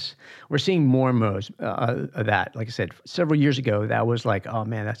is, we're seeing more and more of that. Like I said, several years ago, that was like, oh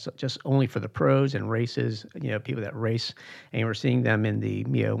man, that's just only for the pros and races, people that race. And we're seeing them in the,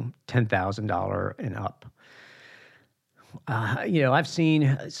 $10,000 and up. I've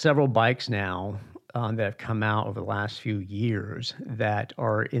seen several bikes now that have come out over the last few years that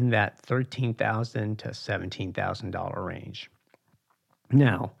are in that $13,000 to $17,000 range.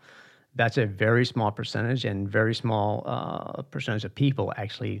 Now, that's a very small percentage, and very small percentage of people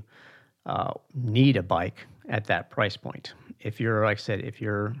actually need a bike at that price point. If you're, like I said, if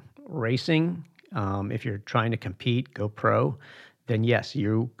you're racing, if you're trying to compete, go pro, then yes,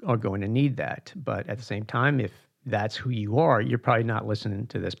 you are going to need that. But at the same time, if that's who you are, you're probably not listening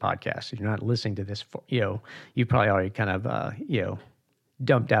to this podcast. If you're not listening to this, you probably already kind of,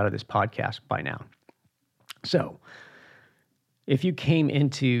 dumped out of this podcast by now. So if you came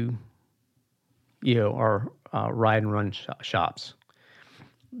into, our ride and run shops,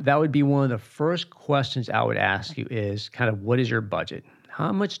 that would be one of the first questions I would ask you is kind of, what is your budget?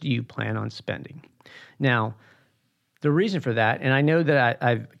 How much do you plan on spending? Now, the reason for that, and I know that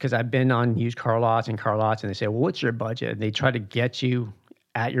because I've been on used car lots, and they say, well, what's your budget? And they try to get you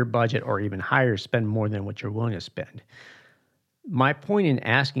at your budget or even higher, spend more than what you're willing to spend. My point in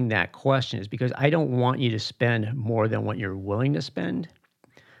asking that question is because I don't want you to spend more than what you're willing to spend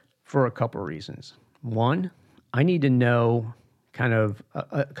for a couple of reasons. One, I need to know kind of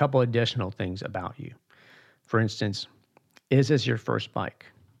a couple additional things about you. For instance, is this your first bike?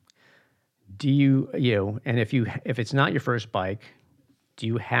 Do you, and if it's not your first bike, do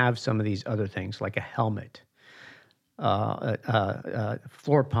you have some of these other things like a helmet, a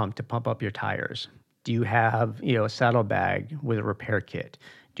floor pump to pump up your tires? Do you have, a saddlebag with a repair kit?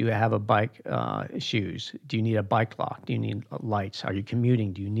 Do you have a bike shoes? Do you need a bike lock? Do you need lights? Are you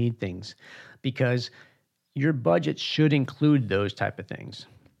commuting? Do you need things? Because your budget should include those type of things.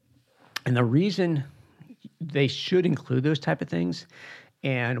 And the reason they should include those type of things,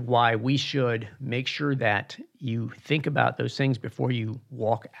 and why we should make sure that you think about those things before you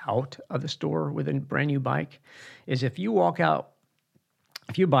walk out of the store with a brand new bike, is if you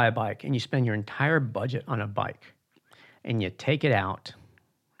buy a bike and you spend your entire budget on a bike and you take it out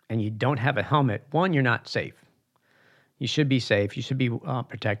and you don't have a helmet, one, you're not safe. You should be safe. You should be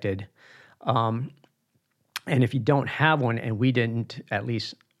protected. And if you don't have one, and we didn't at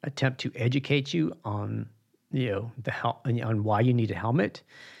least attempt to educate you on on why you need a helmet,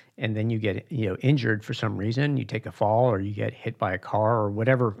 and then you get injured for some reason, you take a fall or you get hit by a car or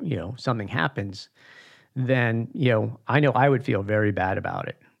whatever, something happens, then I know I would feel very bad about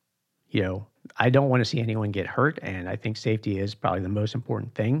it. I don't want to see anyone get hurt, and I think safety is probably the most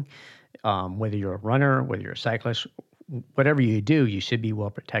important thing. Whether you're a runner, whether you're a cyclist, whatever you do, you should be well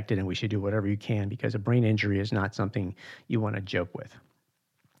protected, and we should do whatever you can, because a brain injury is not something you want to joke with.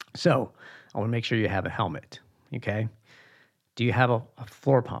 So I want to make sure you have a helmet, okay? Do you have a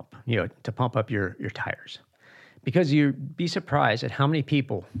floor pump, to pump up your tires? Because you'd be surprised at how many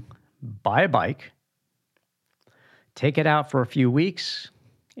people buy a bike, take it out for a few weeks,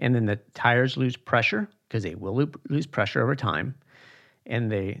 and then the tires lose pressure, because they will lose pressure over time,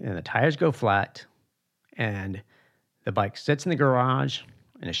 and the tires go flat, and the bike sits in the garage,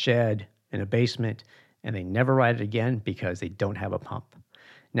 in a shed, in a basement, and they never ride it again because they don't have a pump.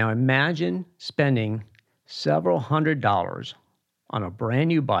 Now imagine spending several $100s on a brand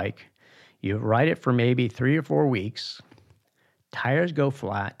new bike. You ride it for maybe 3 or 4 weeks, tires go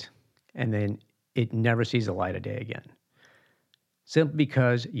flat, and then it never sees the light of day again. Simply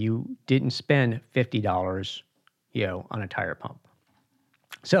because you didn't spend $50, on a tire pump.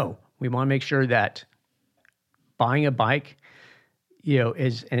 So we want to make sure that buying a bike,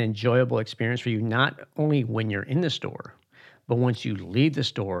 is an enjoyable experience for you, not only when you're in the store, but once you leave the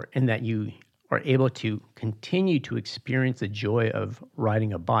store, and that you are able to continue to experience the joy of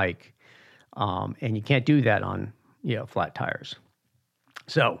riding a bike. And you can't do that on, flat tires.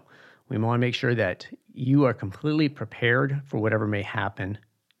 So we want to make sure that you are completely prepared for whatever may happen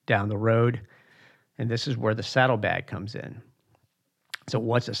down the road. And this is where the saddlebag comes in. So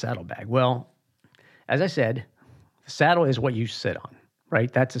what's a saddlebag? Well, as I said, the saddle is what you sit on,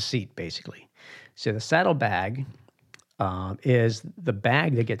 right? That's a seat, basically. So the saddlebag is the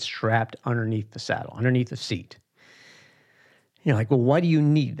bag that gets strapped underneath the saddle, underneath the seat. You're like, well, why do you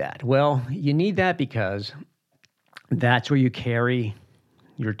need that? Well, you need that because that's where you carry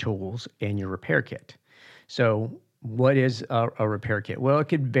your tools and your repair kit. So what is a repair kit? Well, it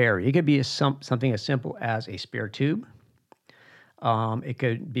could vary. It could be something as simple as a spare tube. It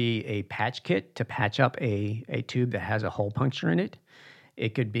could be a patch kit to patch up a tube that has a hole puncture in it.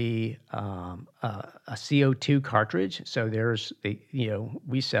 It could be a CO2 cartridge. So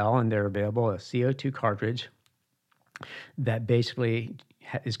we sell and they're available a CO2 cartridge that basically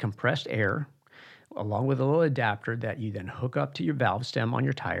is compressed air along with a little adapter that you then hook up to your valve stem on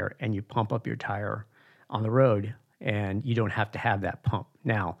your tire and you pump up your tire on the road, and you don't have to have that pump.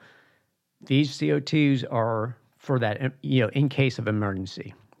 Now, these CO2s are for that, in case of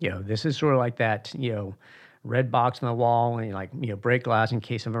emergency. This is sort of like that, red box on the wall and break glass in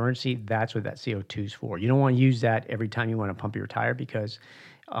case of emergency. That's what that CO2 is for. You don't want to use that every time you want to pump your tire because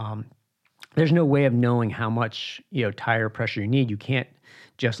there's no way of knowing how much, tire pressure you need. You can't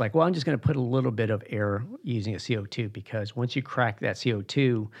just I'm just going to put a little bit of air using a CO2, because once you crack that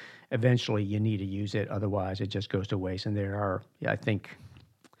CO2, eventually you need to use it. Otherwise, it just goes to waste. And there are, I can't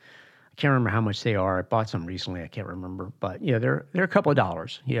remember how much they are. I bought some recently. I can't remember, but they're a couple of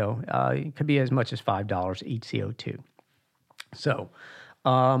dollars. It could be as much as $5 each CO2. So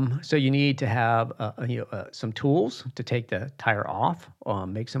you need to have some tools to take the tire off,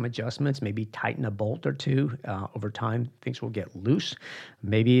 make some adjustments, maybe tighten a bolt or two. Over time, things will get loose.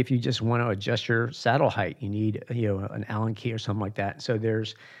 Maybe if you just want to adjust your saddle height, you need an Allen key or something like that. So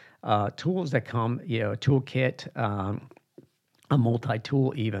there's tools that come, a toolkit, a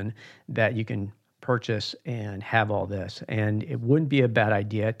multi-tool even, that you can purchase and have all this. And it wouldn't be a bad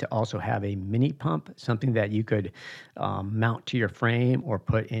idea to also have a mini pump, something that you could mount to your frame or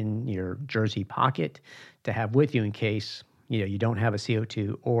put in your jersey pocket to have with you in case you don't have a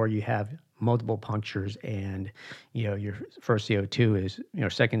CO2 or you have multiple punctures and your first CO2 is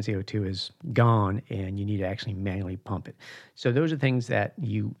second CO2 is gone and you need to actually manually pump it. So those are things that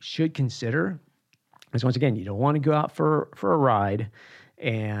you should consider. Because once again, you don't want to go out for a ride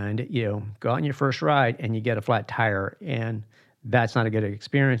and go on your first ride and you get a flat tire, and that's not a good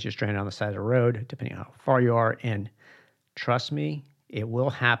experience. You're stranded on the side of the road, depending on how far you are. And trust me, it will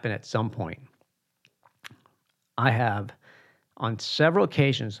happen at some point. I have, on several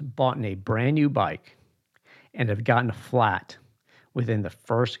occasions, bought a brand new bike and have gotten a flat within the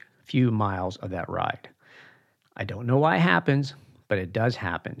first few miles of that ride. I don't know why it happens, but it does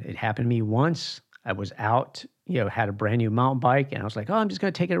happen. It happened to me once. I was out, had a brand new mountain bike, and I was like, I'm just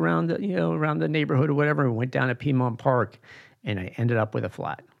going to take it around the neighborhood or whatever. And went down to Piedmont Park, and I ended up with a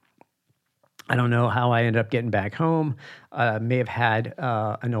flat. I don't know how I ended up getting back home. May have had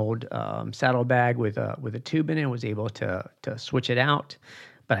an old saddlebag with a tube in it and was able to switch it out,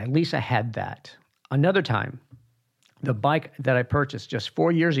 but at least I had that. Another time, the bike that I purchased just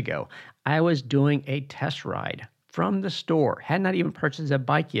 4 years ago, I was doing a test ride from the store, had not even purchased a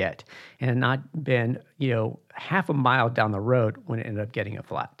bike yet, and had not been, half a mile down the road when it ended up getting a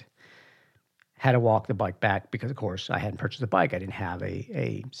flat. Had to walk the bike back because, of course, I hadn't purchased a bike. I didn't have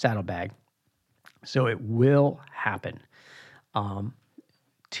a saddlebag. So it will happen.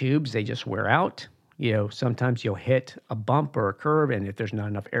 Tubes, they just wear out. Sometimes you'll hit a bump or a curve, and if there's not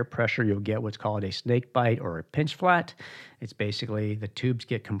enough air pressure, you'll get what's called a snake bite or a pinch flat. It's basically the tubes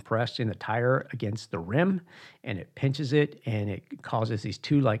get compressed in the tire against the rim, and it pinches it, and it causes these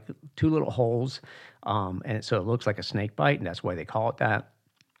two little holes, and so it looks like a snake bite, and that's why they call it that.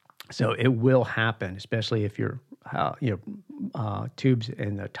 So it will happen, especially if your tubes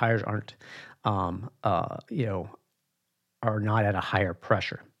and the tires aren't are not at a higher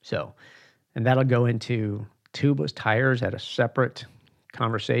pressure. So. And that'll go into tubeless tires at a separate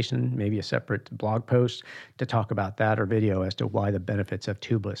conversation, maybe a separate blog post to talk about that, or video as to why the benefits of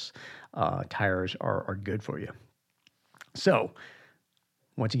tubeless tires are good for you. So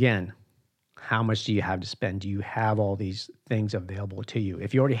once again, how much do you have to spend? Do you have all these things available to you?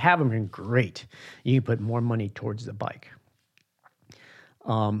 If you already have them, then great. You can put more money towards the bike.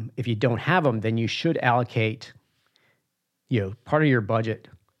 If you don't have them, then you should allocate part of your budget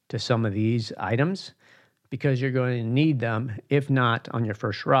to some of these items, because you're going to need them, if not on your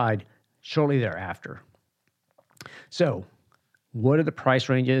first ride, shortly thereafter. So what are the price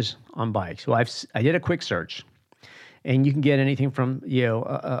ranges on bikes? Well, I did a quick search, and you can get anything from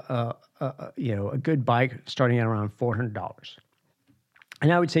a good bike starting at around $400,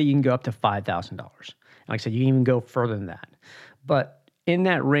 and I would say you can go up to $5,000. Like I said, you can even go further than that. But in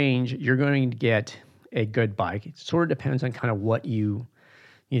that range, you're going to get a good bike. It sort of depends on kind of what you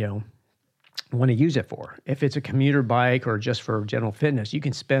want to use it for. If it's a commuter bike or just for general fitness, you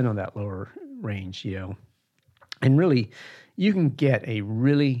can spend on that lower range, and really you can get a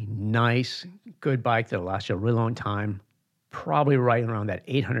really nice, good bike that'll last you a really long time, probably right around that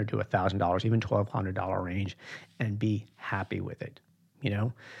 $800 to $1,000, even $1,200 range, and be happy with it.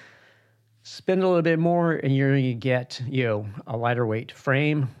 Spend a little bit more and you're going to get, a lighter weight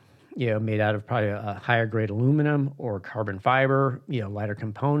frame, made out of probably a higher grade aluminum or carbon fiber, lighter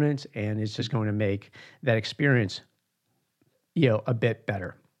components, and it's just going to make that experience, a bit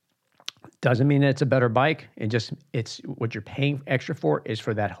better. Doesn't mean that it's a better bike. It's what you're paying extra for is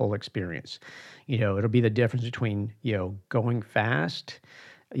for that whole experience. It'll be the difference between, going fast,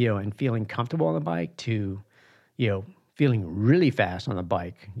 and feeling comfortable on the bike to, feeling really fast on the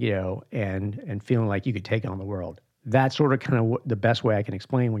bike, and feeling like you could take on the world. That's sort of kind of the best way I can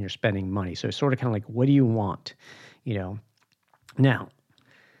explain when you're spending money. So it's sort of kind of like, what do you want? Now,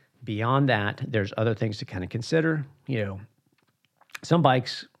 beyond that, there's other things to kind of consider. Some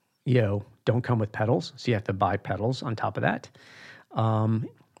bikes, don't come with pedals, so you have to buy pedals on top of that.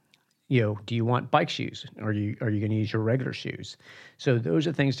 Do you want bike shoes, or are you going to use your regular shoes? So those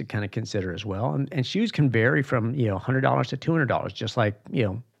are things to kind of consider as well. And shoes can vary from $100 to $200, just like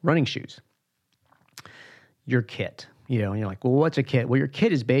running shoes. Your kit, and you're like, well, what's a kit? Well, your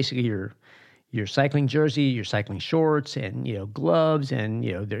kit is basically your cycling jersey, your cycling shorts, and gloves, and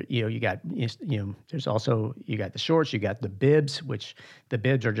you got there's also you got the shorts, you got the bibs, which the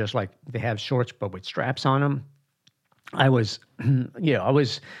bibs are just like they have shorts but with straps on them. I was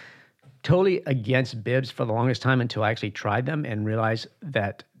totally against bibs for the longest time until I actually tried them and realized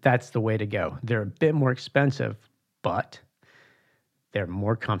that that's the way to go. They're a bit more expensive, but they're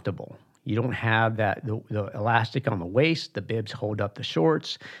more comfortable. You don't have the elastic on the waist. The bibs hold up the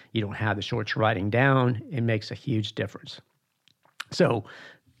shorts. You don't have the shorts riding down. It makes a huge difference. So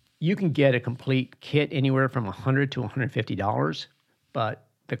you can get a complete kit anywhere from $100 to $150, but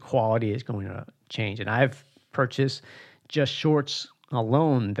the quality is going to change. And I've purchased just shorts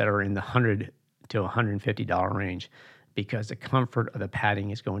alone that are in the $100 to $150 range, because the comfort of the padding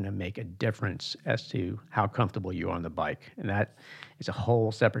is going to make a difference as to how comfortable you are on the bike. And that is a whole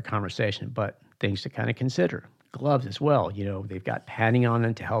separate conversation, but things to kind of consider. Gloves as well, they've got padding on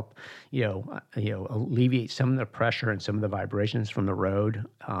them to help, alleviate some of the pressure and some of the vibrations from the road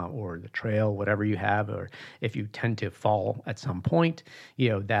or the trail, whatever you have, or if you tend to fall at some point,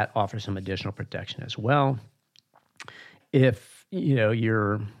 that offers some additional protection as well. If,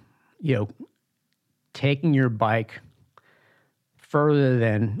 you're, taking your bike further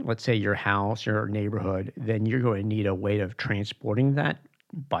than, let's say, your house or neighborhood, then you're going to need a way of transporting that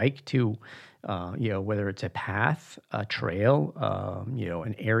bike to, whether it's a path, a trail,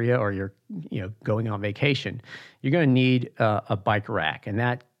 an area, or you're, going on vacation. You're going to need a bike rack, and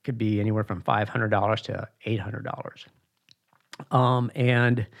that could be anywhere from $500 to $800.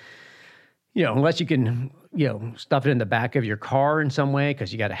 And unless you can, stuff it in the back of your car in some way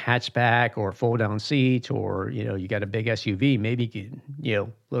because you got a hatchback or fold down seats, or, you got a big SUV, maybe you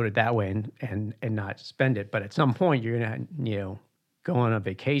can, load it that way and not spend it. But at some point you're going to, go on a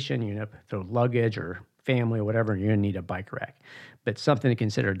vacation, you're going to throw luggage or family or whatever, and you're going to need a bike rack. But something to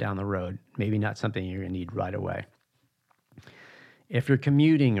consider down the road, maybe not something you're going to need right away. If you're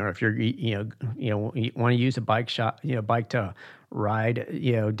commuting, or if you're, you want to use a bike to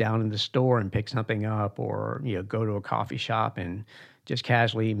ride, down in the store and pick something up, or, go to a coffee shop and just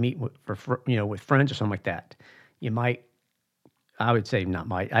casually meet with friends or something like that, I would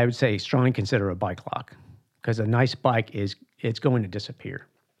say strongly consider a bike lock, because a nice bike it's going to disappear.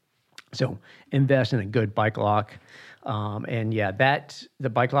 So invest in a good bike lock. The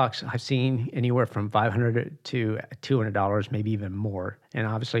bike locks I've seen anywhere from $500 to $200, maybe even more. And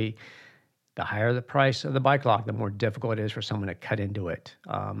obviously, the higher the price of the bike lock, the more difficult it is for someone to cut into it.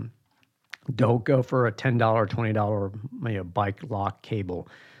 Don't go for a $10, $20 bike lock cable.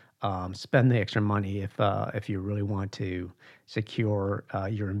 Spend the extra money if you really want to secure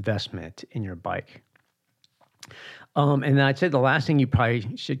your investment in your bike. And I'd say the last thing you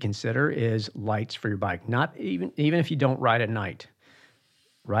probably should consider is lights for your bike. Not even if you don't ride at night.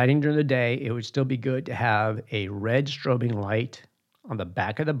 Riding during the day, it would still be good to have a red strobing light on the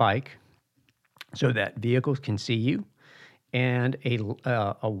back of the bike so that vehicles can see you, and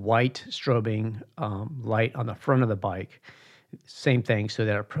a white strobing light on the front of the bike. Same thing, so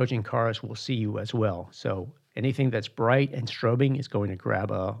that approaching cars will see you as well. So anything that's bright and strobing is going to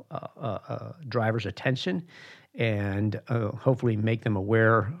grab a driver's attention and hopefully make them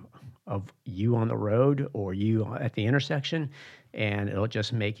aware of you on the road or you at the intersection, and it'll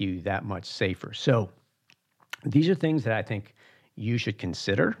just make you that much safer. So these are things that I think you should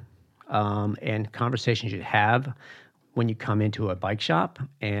consider, and conversations you should have when you come into a bike shop.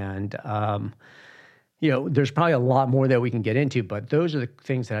 And there's probably a lot more that we can get into, but those are the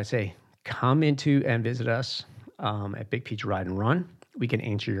things that I say come into and visit us at Big Peach Ride and Run. We can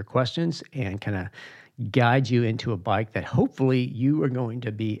answer your questions and kind of guide you into a bike that hopefully you are going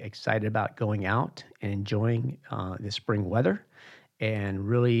to be excited about going out and enjoying the spring weather, and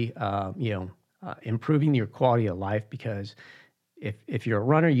really, improving your quality of life. Because if you're a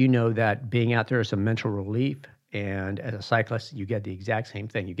runner, you know that being out there is a mental relief. And as a cyclist, you get the exact same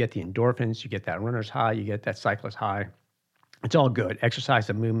thing. You get the endorphins, you get that runner's high, you get that cyclist high. It's all good. Exercise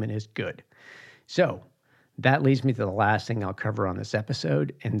and movement is good. So that leads me to the last thing I'll cover on this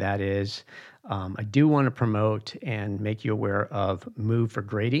episode, and that is I do want to promote and make you aware of Move for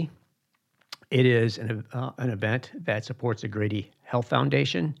Grady. It is an event that supports the Grady Health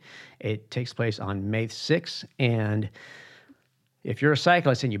Foundation. It takes place on May 6th, and if you're a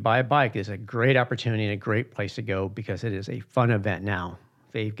cyclist and you buy a bike, it's a great opportunity and a great place to go because it is a fun event now.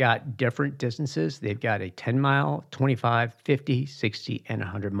 They've got different distances. They've got a 10 mile, 25, 50, 60, and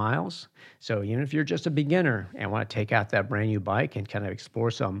 100 miles. So even if you're just a beginner and want to take out that brand new bike and kind of explore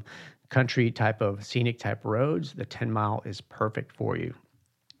some country type of scenic type roads, the 10 mile is perfect for you.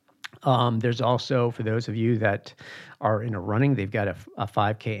 There's also, for those of you that are into running, they've got a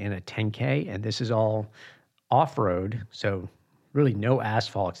 5K and a 10K, and this is all off-road. So really no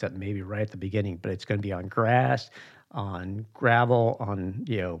asphalt except maybe right at the beginning, but it's going to be on grass, on gravel, on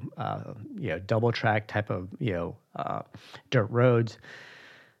double track type of dirt roads.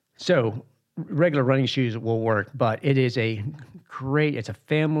 So regular running shoes will work, but it is it's a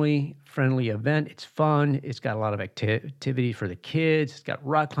family friendly event. It's fun. It's got a lot of activity for the kids. It's got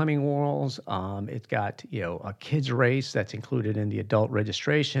rock climbing walls. It's got, a kids race that's included in the adult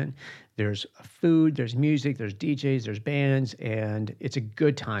registration. There's food, there's music, there's DJs, there's bands, and it's a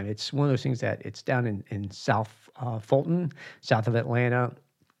good time. It's one of those things that it's down in South Fulton, south of Atlanta.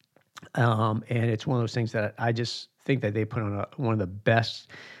 And it's one of those things that I just think that they put on one of the best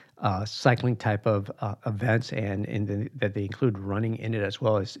cycling type of events, and that they include running in it as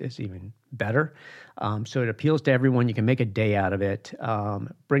well is even better. So it appeals to everyone. You can make a day out of it.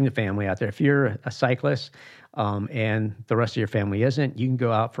 Bring the family out there. If you're a cyclist and the rest of your family isn't, you can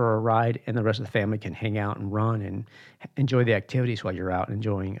go out for a ride, and the rest of the family can hang out and run and enjoy the activities while you're out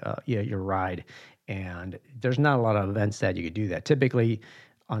enjoying your ride. And there's not a lot of events that you could do that. Typically,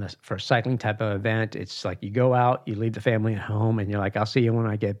 for a cycling type of event, it's like you go out, you leave the family at home, and you're like, I'll see you when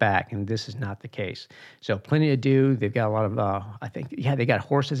I get back. And this is not the case. So plenty to do. They've got a lot of, they got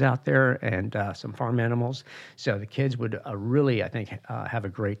horses out there and some farm animals. So the kids would really, I think, have a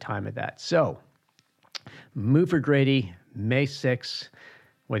great time at that. So Move for Grady, May 6th.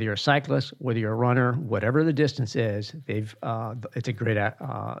 Whether you're a cyclist, whether you're a runner, whatever the distance is, it's a great,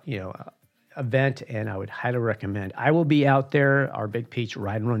 event, and I would highly recommend. I will be out there. Our Big Peach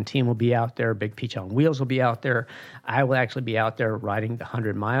Ride and Run team will be out there. Big Peach on Wheels will be out there. I will actually be out there riding the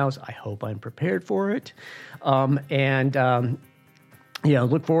 100 miles. I hope I'm prepared for it.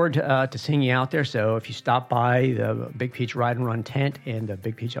 Look forward to seeing you out there. So if you stop by the Big Peach Ride and Run tent and the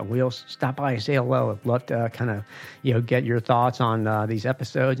Big Peach on Wheels, stop by and say hello. I'd love to kind of, get your thoughts on these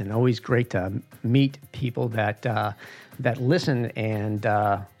episodes, and always great to meet people that listen. And,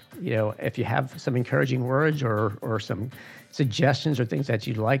 if you have some encouraging words or some suggestions or things that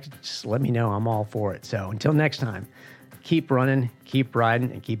you'd like, just let me know. I'm all for it. So until next time, keep running, keep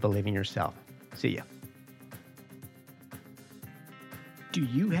riding, and keep believing in yourself. See ya. Do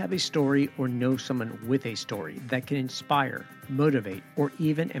you have a story or know someone with a story that can inspire, motivate, or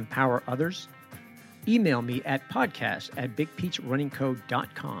even empower others? Email me at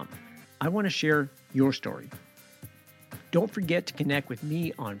podcast@bigpeachrunningco.com. I want to share your story. Don't forget to connect with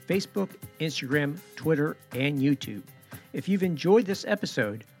me on Facebook, Instagram, Twitter, and YouTube. If you've enjoyed this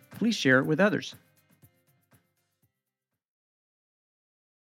episode, please share it with others.